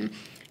generation?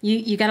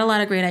 You got a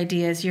lot of great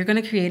ideas. You're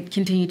going to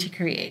continue to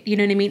create. You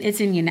know what I mean? It's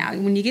in you now.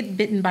 When you get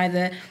bitten by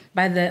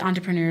the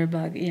entrepreneur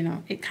bug, you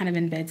know, it kind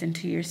of embeds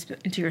into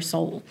your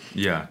soul.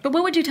 Yeah. But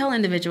what would you tell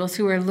individuals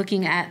who are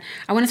looking at,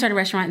 I want to start a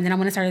restaurant, and then I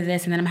want to start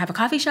this, and then I'm going to have a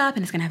coffee shop,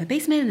 and it's going to have a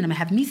basement, and then I'm going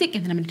to have music,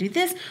 and then I'm going to do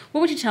this.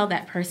 What would you tell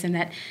that person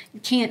that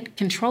can't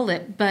control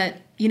it, but,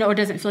 you know, or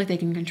doesn't feel like they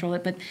can control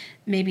it, but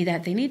maybe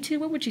that they need to?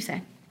 What would you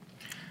say?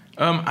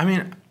 I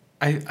mean,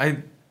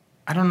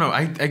 I don't know.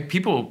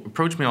 People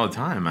approach me all the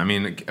time. I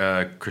mean,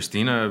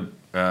 Christina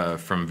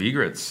from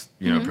Vigritz,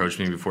 you know, approached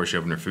me before she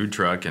opened her food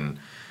truck, and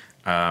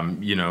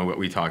you know what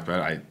we talked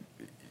about.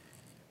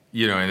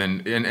 You know,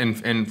 and then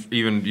and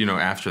even you know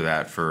after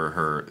that for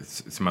her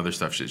some other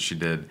stuff she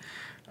did.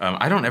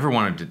 I don't ever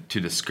want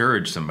to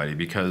discourage somebody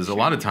because a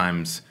lot of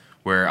times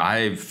where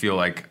I feel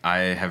like I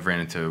have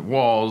ran into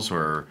walls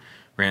or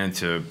ran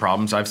into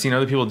problems, I've seen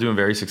other people doing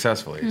very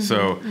successfully.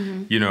 So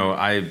you know,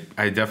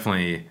 I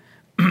definitely.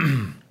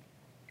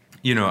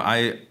 You know,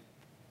 I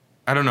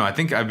don't know. I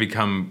think I've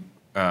become.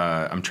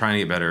 I'm trying to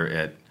get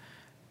better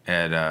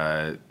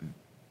at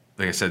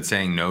like I said,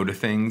 saying no to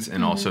things,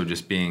 and also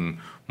just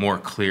being more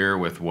clear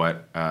with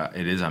what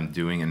it is I'm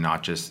doing, and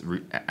not just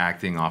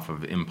acting off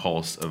of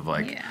impulse of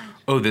like,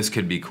 oh, this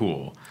could be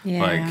cool,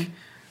 like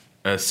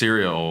a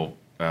cereal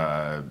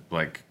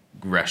like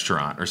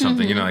restaurant or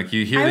something. You know, like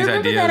you hear these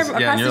ideas,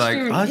 and you're like,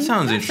 oh, that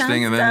sounds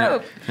interesting, and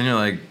then you're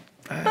like.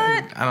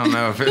 But I don't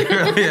know if it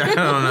really, I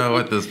don't know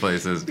what this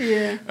place is.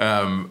 Yeah.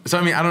 So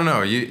I mean, I don't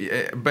know.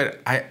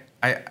 But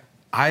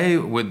I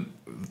would,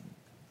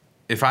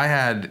 if I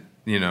had,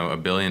 you know,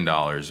 $1 billion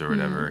or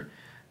whatever,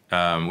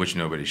 which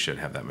nobody should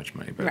have that much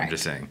money, but I'm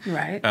just saying.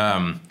 Right.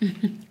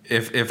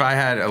 If I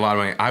had a lot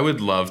of money, I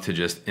would love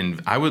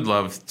to I would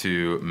love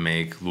to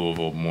make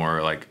Louisville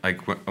more like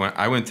when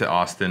I went to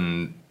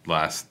Austin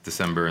last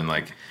December, and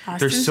like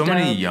there's so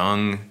many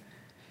young.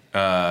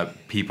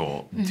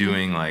 People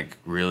doing like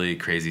really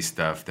crazy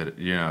stuff that,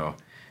 you know,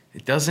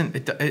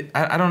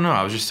 I don't know.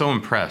 I was just so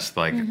impressed.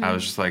 Like I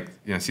was just like,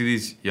 you know, see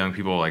these young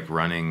people like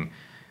running,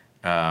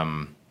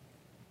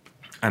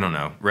 I don't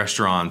know,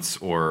 restaurants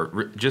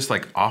or just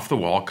like off the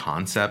wall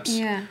concepts.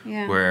 Yeah.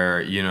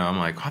 Where, you know, I'm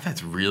like, oh,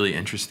 that's really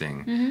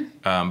interesting.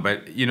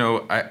 But you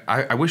know,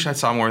 I wish I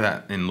saw more of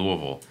that in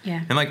Louisville.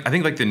 Yeah. And like, I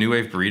think like the New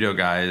Wave Burrito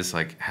guys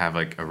like have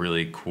like a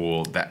really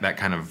cool, that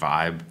kind of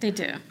vibe. They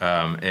do.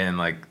 And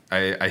like,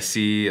 I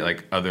see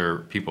like other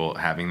people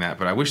having that,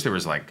 but I wish there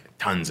was like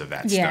tons of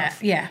that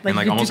stuff. Yeah. And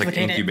like almost like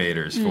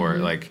incubators for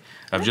like,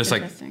 of just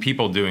like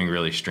people doing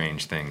really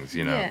strange things,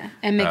 you know? Yeah.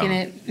 And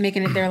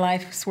making it their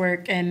life's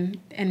work and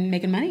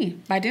making money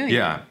by doing it.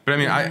 Yeah. But I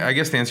mean, I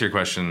guess to answer your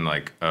question,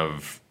 like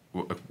of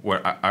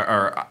what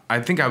I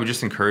think I would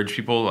just encourage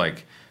people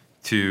like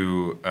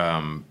to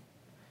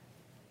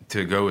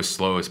go as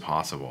slow as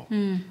possible.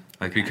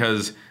 Like,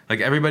 because like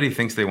everybody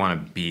thinks they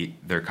want to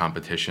beat their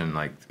competition,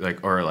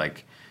 or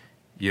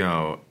you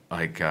know,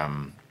 like,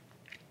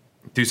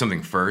 do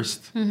something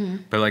first,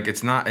 but like,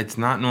 it's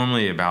not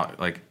normally about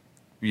like,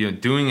 you know,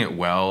 doing it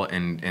well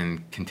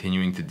and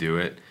continuing to do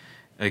it,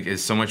 like,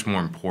 is so much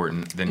more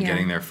important than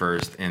getting there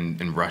first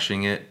and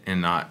rushing it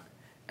and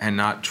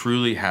not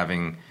truly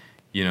having,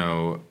 you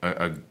know,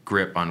 a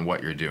grip on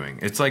what you're doing.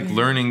 It's like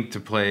learning to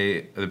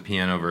play the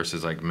piano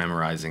versus like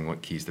memorizing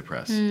what keys to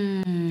press.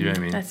 You know what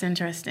I mean? That's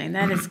interesting.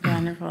 That is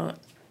wonderful.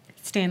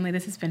 Stanley,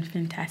 this has been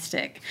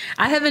fantastic.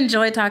 I have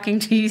enjoyed talking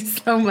to you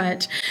so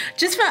much.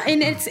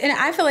 And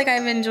I feel like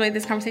I've enjoyed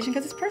this conversation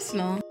because it's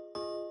personal.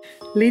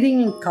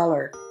 Leading in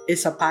Color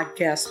is a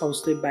podcast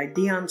hosted by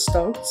Dion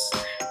Stokes,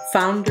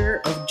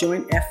 founder of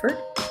Joint Effort,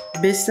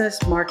 Business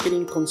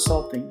Marketing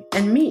Consulting,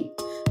 and me,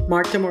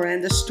 Marta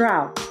Miranda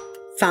Stroud,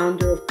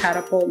 founder of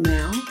Catapult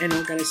Now, an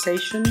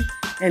organization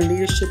and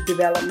leadership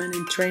development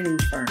and training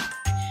firm.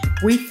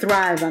 We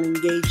thrive on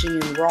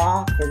engaging in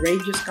raw,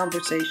 courageous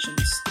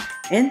conversations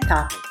and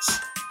topics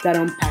that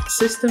unpack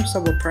systems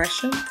of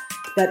oppression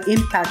that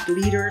impact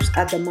leaders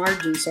at the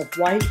margins of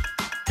white,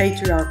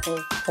 patriarchal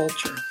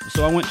culture.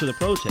 So I went to the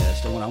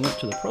protest, and when I went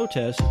to the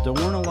protest, there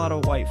weren't a lot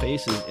of white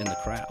faces in the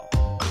crowd.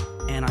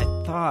 And I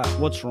thought,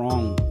 what's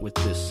wrong with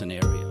this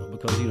scenario?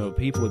 Because, you know,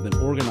 people have been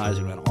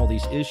organizing around all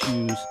these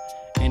issues,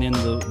 and in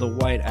the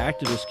white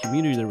activist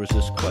community, there was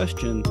this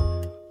question,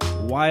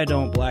 why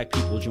don't black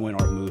people join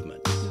our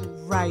movement?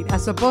 Right,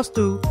 as opposed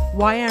to,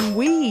 why aren't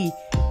we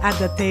at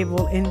the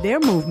table in their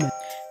movement?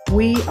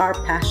 We are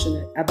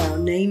passionate about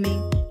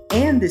naming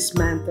and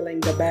dismantling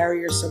the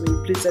barriers of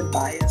implicit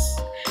bias,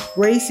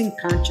 raising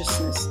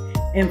consciousness,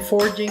 and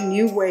forging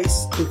new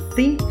ways to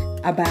think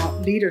about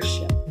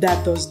leadership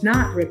that does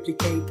not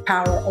replicate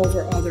power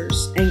over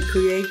others and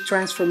create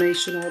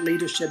transformational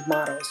leadership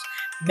models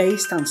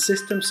based on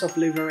systems of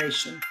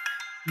liberation.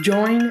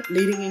 Join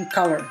Leading in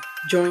Color.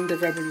 Join the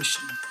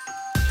revolution.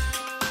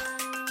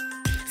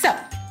 So,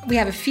 we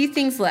have a few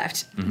things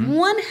left.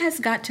 One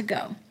has got to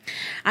go.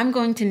 I'm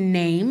going to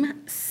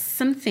name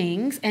some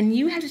things, and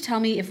you have to tell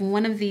me if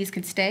one of these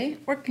can stay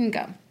or can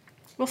go.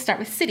 We'll start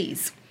with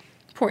cities.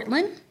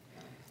 Portland,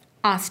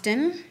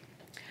 Austin,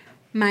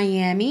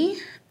 Miami,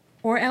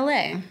 or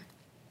LA.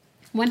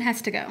 One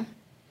has to go.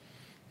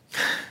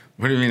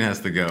 What do you mean has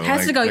to go?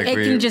 Has to go. It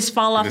can just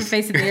fall off the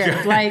face of the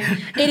earth. Like,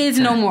 it is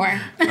no more.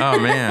 Oh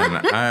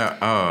man.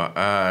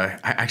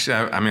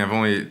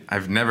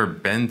 I've never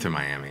been to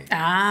Miami.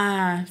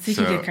 So you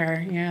can get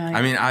her. You're like,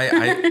 I mean,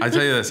 I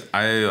tell you this.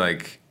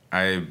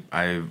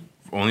 I've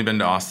only been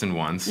to Austin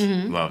once.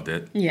 Loved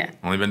it. Yeah.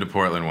 Only been to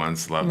Portland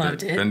once.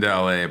 Loved it. Been to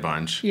LA a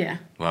bunch. Yeah.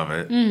 Love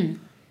it.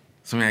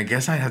 So I mean, I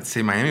guess I have to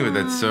say Miami, but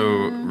that's so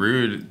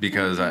rude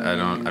because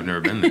I've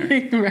never been there.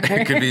 Right.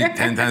 It could be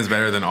 10 times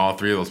better than all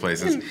three of those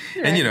places. Right.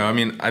 And you know, I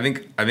mean, I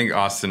think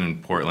Austin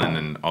and Portland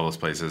and all those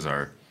places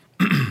are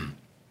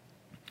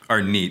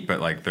neat,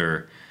 but like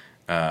they're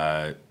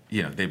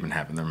you know, they've been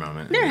having their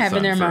moment. They're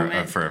having their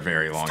moment for a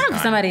very long time.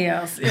 Somebody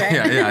else. Right?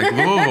 yeah, like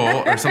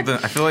Louisville or something.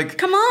 I feel like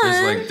come on,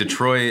 there's like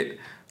Detroit,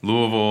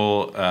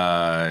 Louisville,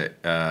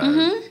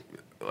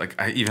 like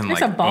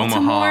there's like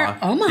Baltimore.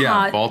 Omaha.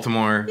 Yeah,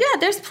 Baltimore. Yeah,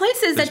 there's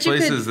places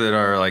that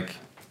are like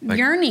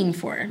yearning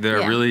for.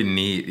 They're really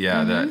neat.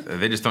 Yeah, that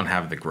they just don't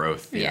have the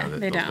growth. You know, that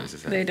they those don't.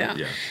 places have. They don't.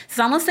 Yeah. It's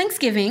almost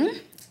Thanksgiving.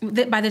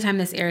 By the time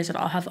this airs,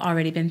 it'll have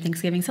already been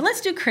Thanksgiving. So let's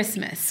do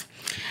Christmas.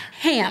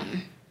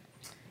 Ham.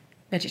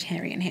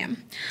 Vegetarian ham.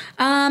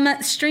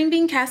 String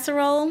bean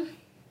casserole.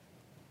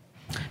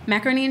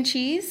 Macaroni and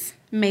cheese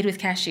made with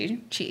cashew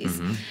cheese.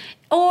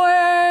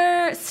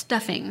 Or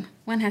stuffing.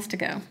 One has to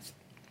go.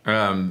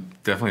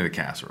 Definitely the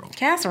casserole.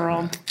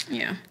 Casserole,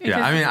 yeah.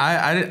 Yeah, I mean,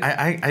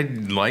 I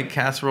like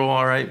casserole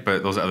all right,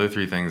 but those other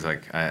three things,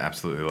 like, I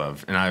absolutely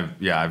love. And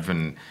I've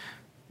been,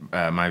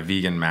 my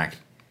vegan mac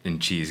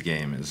and cheese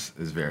game is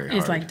very hard.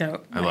 It's like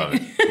dope. I love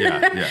it.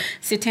 Yeah.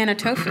 Seitan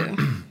tofu.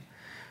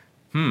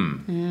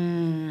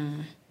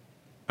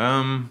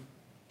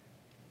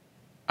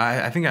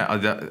 I think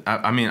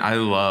I mean, I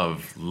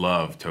love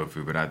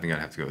tofu, but I think I'd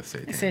have to go with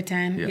seitan.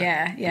 Seitan,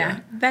 yeah.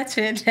 That's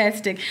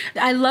fantastic.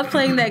 I love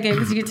playing that game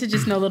because you get to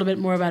just know a little bit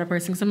more about a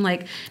person. Because I'm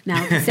like,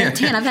 now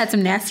seitan, I've had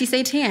some nasty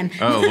seitan.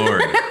 Oh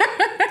Lord,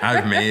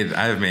 I've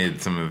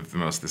made some of the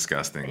most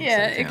disgusting.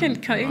 Yeah, it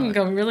can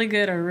go really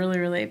good or really,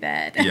 really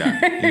bad.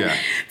 Yeah.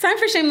 Time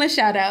for shameless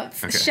shout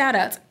outs. Okay. Shout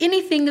outs.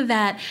 Anything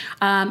that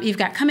you've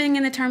got coming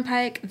in the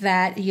Turnpike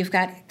that you've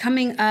got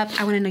coming up.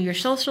 I want to know your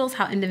socials,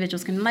 how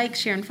individuals can like,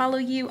 share, and follow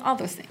you, all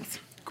those things.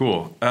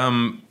 Cool.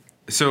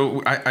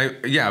 So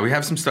we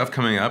have some stuff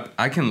coming up.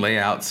 I can lay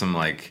out some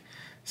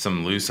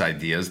loose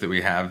ideas that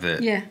we have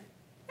that. Yeah.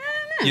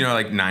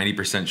 like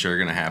 90% sure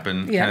going to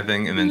happen kind of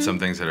thing. And then some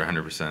things that are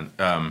 100%.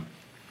 But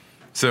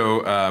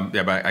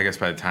I guess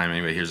by the time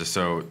anybody hears this,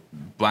 so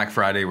Black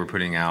Friday, we're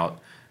putting out,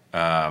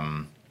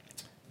 so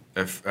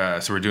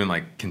we're doing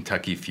like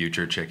Kentucky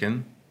Future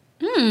Chicken.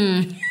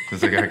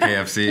 It's like our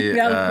KFC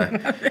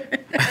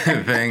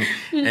thing.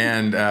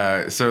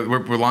 And so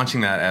we're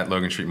launching that at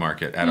Logan Street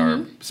Market at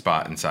our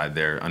spot inside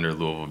there under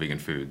Louisville Vegan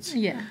Foods.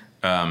 Yeah.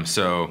 That's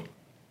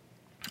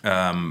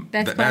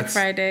Black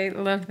Friday.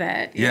 Love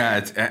that.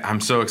 Yeah,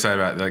 I'm so excited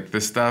about it. Like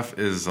this stuff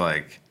is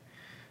like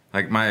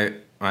my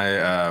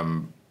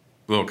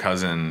little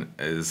cousin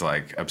is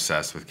like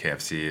obsessed with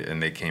KFC,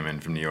 and they came in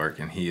from New York,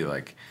 and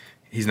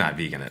he's not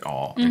vegan at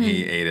all, and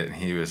he ate it, and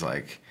he was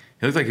like.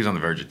 He looked like he was on the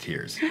verge of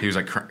tears. He was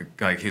like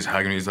he was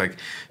hugging me. He was like,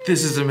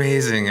 "This is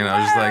amazing," and I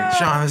was just like,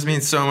 "Sean, this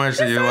means so much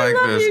that you like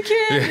this." You,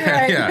 kid.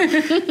 Yeah.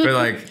 But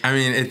like, I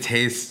mean, it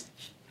tastes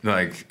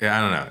like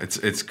I don't know.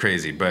 It's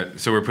crazy. But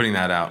so we're putting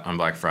that out on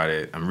Black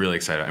Friday. I'm really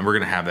excited, and we're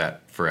gonna have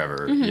that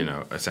forever.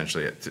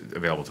 Essentially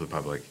available to the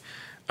public.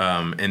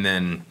 And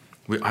then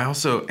I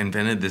also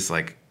invented this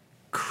like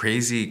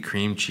crazy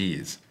cream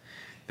cheese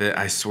that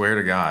I swear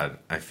to God,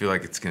 I feel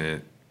like it's gonna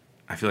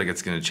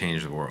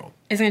change the world.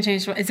 It's going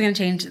to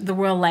change the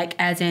world, like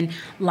as in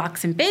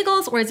lox and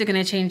bagels, or is it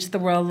going to change the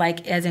world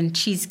like as in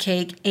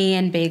cheesecake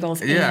and bagels?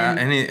 Yeah,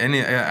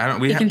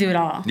 We can do it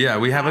all. Yeah,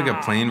 we have like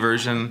a plain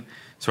version.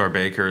 So our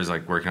baker is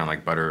like working on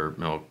like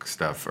buttermilk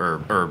stuff or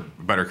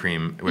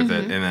buttercream with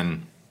it, and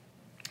then,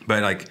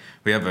 but like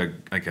we have a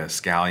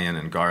scallion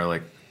and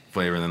garlic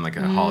flavor, and then like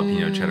a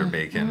jalapeno cheddar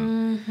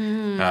bacon.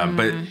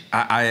 But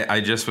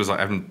I just was like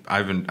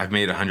I've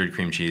made 100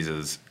 cream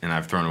cheeses, and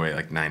I've thrown away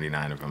like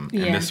 99 of them.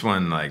 Yeah. And this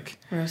one like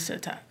we're so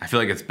tough. I feel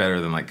like it's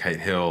better than like Kite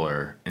Hill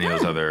or any of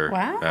those other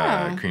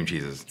cream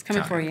cheeses. It's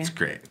coming for you. It's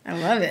great. I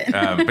love it.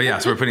 But yeah,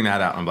 so we're putting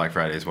that out on Black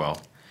Friday as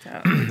well.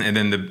 And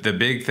then the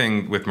big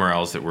thing with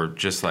Morel's that we're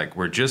just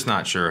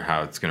not sure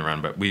how it's going to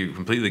run, but we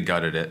completely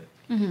gutted it.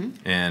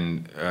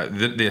 And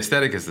the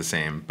aesthetic is the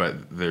same,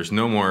 but there's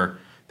no more.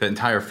 The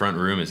entire front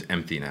room is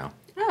empty now.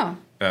 Oh.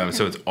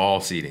 So it's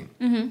all seating.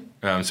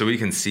 So we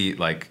can seat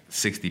like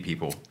 60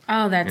 people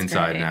great.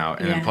 inside now.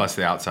 And then plus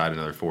the outside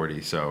another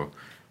 40. So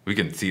we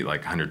can seat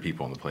like 100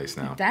 people in the place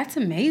now. That's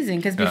amazing.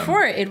 Because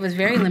before it was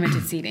very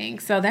limited seating.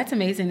 So that's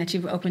amazing that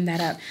you've opened that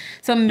up.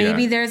 So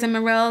maybe there's a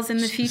Morel's in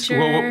the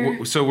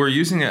future. So we're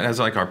using it as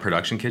like our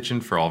production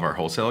kitchen for all of our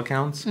wholesale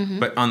accounts.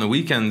 But on the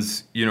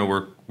weekends,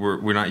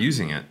 we're not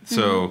using it.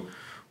 So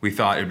we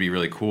thought it'd be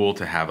really cool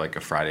to have like a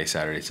Friday,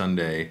 Saturday,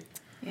 Sunday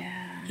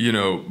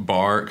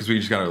bar, because we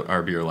just got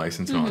our beer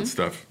license and all that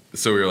stuff.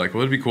 So we were like,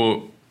 well, it'd be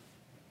cool,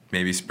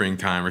 maybe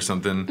springtime or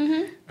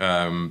something,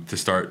 to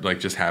start like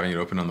just having it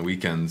open on the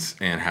weekends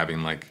and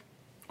having like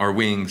our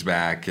wings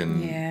back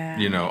and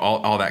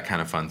all that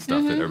kind of fun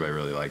stuff that everybody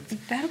really liked.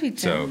 That'll be dope.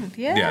 So,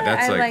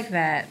 that's I like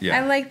that.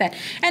 Yeah. I like that.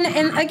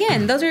 And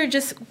again, those are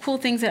just cool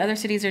things that other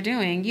cities are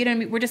doing.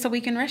 We're just a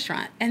weekend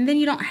restaurant, and then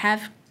you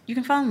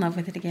can fall in love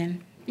with it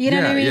again. You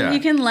know what I mean? Yeah. You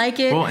can like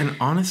it. Well, and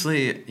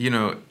honestly,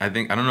 I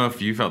don't know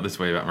if you felt this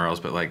way about Morel's,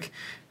 but like,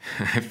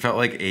 I felt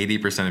like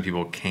 80% of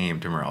people came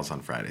to Morel's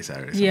on Friday,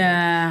 Saturday, Sunday.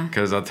 Yeah.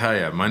 Because I'll tell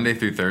you, Monday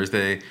through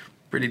Thursday,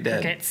 pretty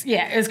dead. Crickets.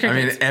 Yeah, it was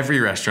crickets. I mean, every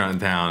restaurant in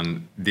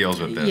town deals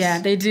with this. Yeah,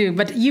 they do.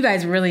 But you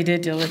guys really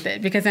did deal with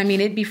it, because I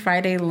mean, it'd be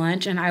Friday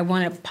lunch and I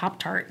want a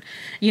Pop-Tart,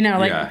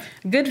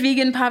 good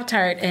vegan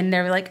Pop-Tart, and they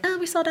were like, "Oh,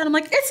 we sold out." I'm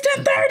like, "It's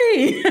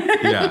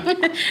 10:30." Yeah.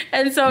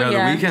 And so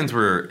the weekends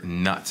were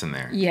nuts in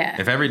there. Yeah.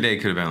 If every day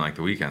could have been like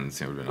the weekends,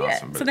 it would have been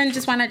awesome. But so then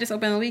why not just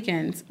open the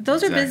weekends?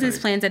 Those are business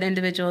plans that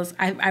individuals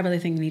I really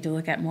think need to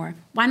look at more.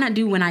 Why not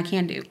do when I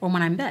can do or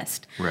when I'm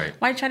best? Right.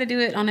 Why try to do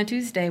it on a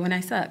Tuesday when I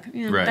suck?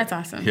 Right. That's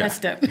awesome. Yeah.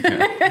 That's dope.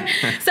 Yeah.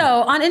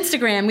 So on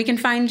Instagram, we can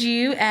find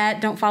you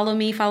at Don't Follow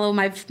Me, Follow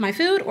My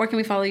Food, or can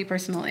we follow you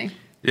personally?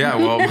 Yeah,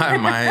 well,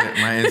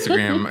 my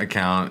Instagram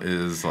account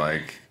is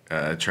like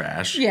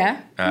trash.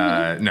 Yeah.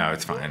 No,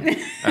 it's fine.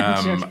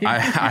 I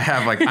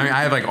have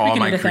all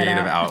my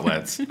creative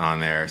outlets on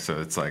there,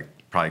 so it's like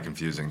probably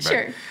confusing. But,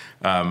 sure.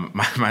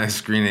 My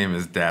screen name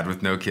is Dad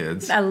with No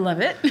Kids. I love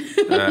it.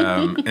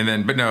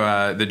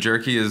 The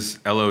jerky is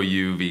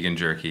LOU Vegan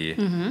Jerky.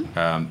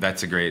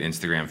 That's a great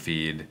Instagram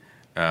feed.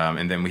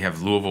 And then we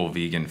have Louisville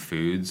Vegan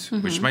Foods,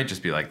 which might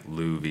just be like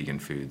Lou Vegan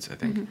Foods, I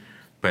think.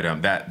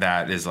 But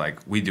that is like,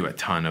 we do a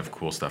ton of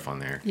cool stuff on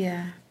there.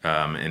 Yeah.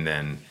 And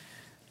then,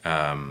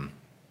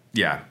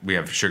 we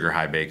have Sugar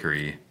High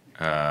Bakery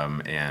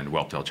and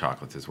Whelpdale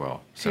Chocolates as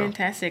well. So.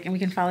 Fantastic. And we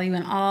can follow you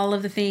in all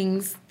of the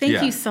things.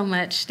 Thank you so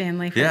much,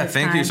 Stanley, for this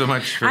thank time. you so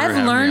much for I've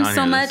having learned me on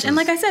so here. much. And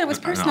like I said, it was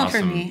personal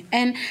for me.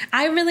 And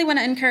I really want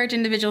to encourage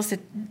individuals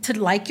to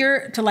like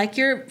your,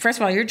 first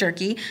of all, your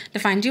jerky, to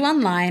find you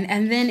online.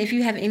 And then if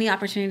you have any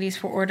opportunities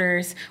for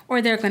orders,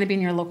 or they're going to be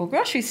in your local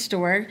grocery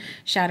store,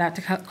 shout out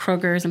to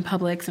Kroger's and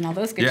Publix and all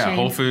those good chains.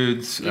 Whole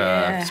Foods,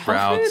 Sprouts,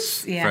 Whole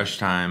Foods. Fresh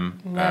Time.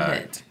 Love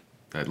it.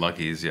 at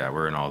Lucky's. Yeah,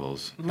 we're in all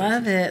those places.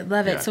 Love it.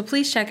 Love it. So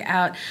please check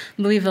out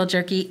Louisville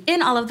Jerky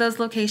in all of those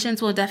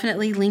locations. We'll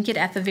definitely link it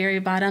at the very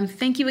bottom.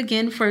 Thank you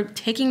again for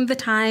taking the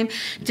time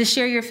to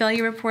share your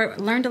failure report.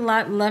 Learned a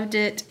lot, loved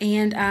it,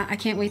 and I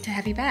can't wait to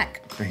have you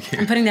back. Thank you.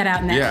 I'm putting that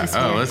out in that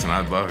atmosphere. Oh, listen,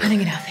 I'd love it.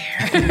 Putting it out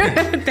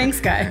there. Thanks,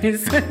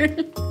 guys.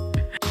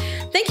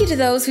 Thank you to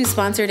those who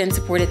sponsored and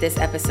supported this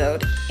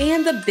episode.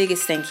 And the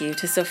biggest thank you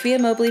to Sophia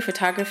Mobley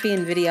Photography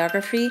and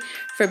Videography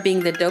for being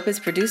the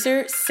dopest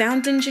producer,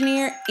 sound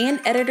engineer, and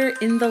editor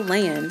in the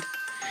land.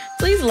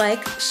 Please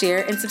like,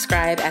 share, and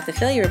subscribe at The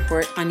Failure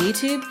Report on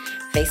YouTube,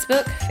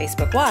 Facebook,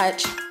 Facebook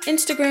Watch,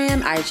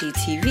 Instagram,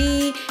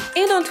 IGTV,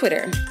 and on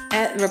Twitter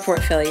at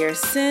Report Failure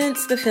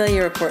since The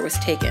Failure Report was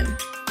taken.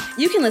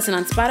 You can listen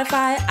on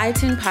Spotify,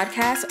 iTunes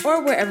Podcasts,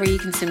 or wherever you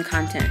consume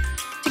content.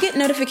 To get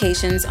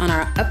notifications on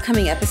our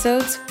upcoming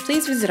episodes,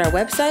 please visit our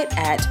website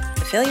at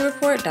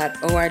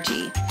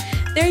thefailurereport.org.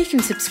 There you can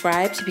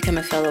subscribe to become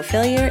a fellow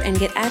failure and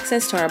get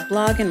access to our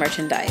blog and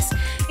merchandise.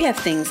 We have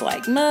things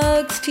like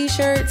mugs,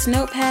 t-shirts,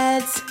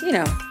 notepads,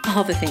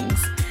 all the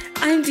things.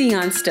 I'm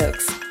Dion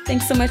Stokes.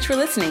 Thanks so much for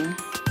listening.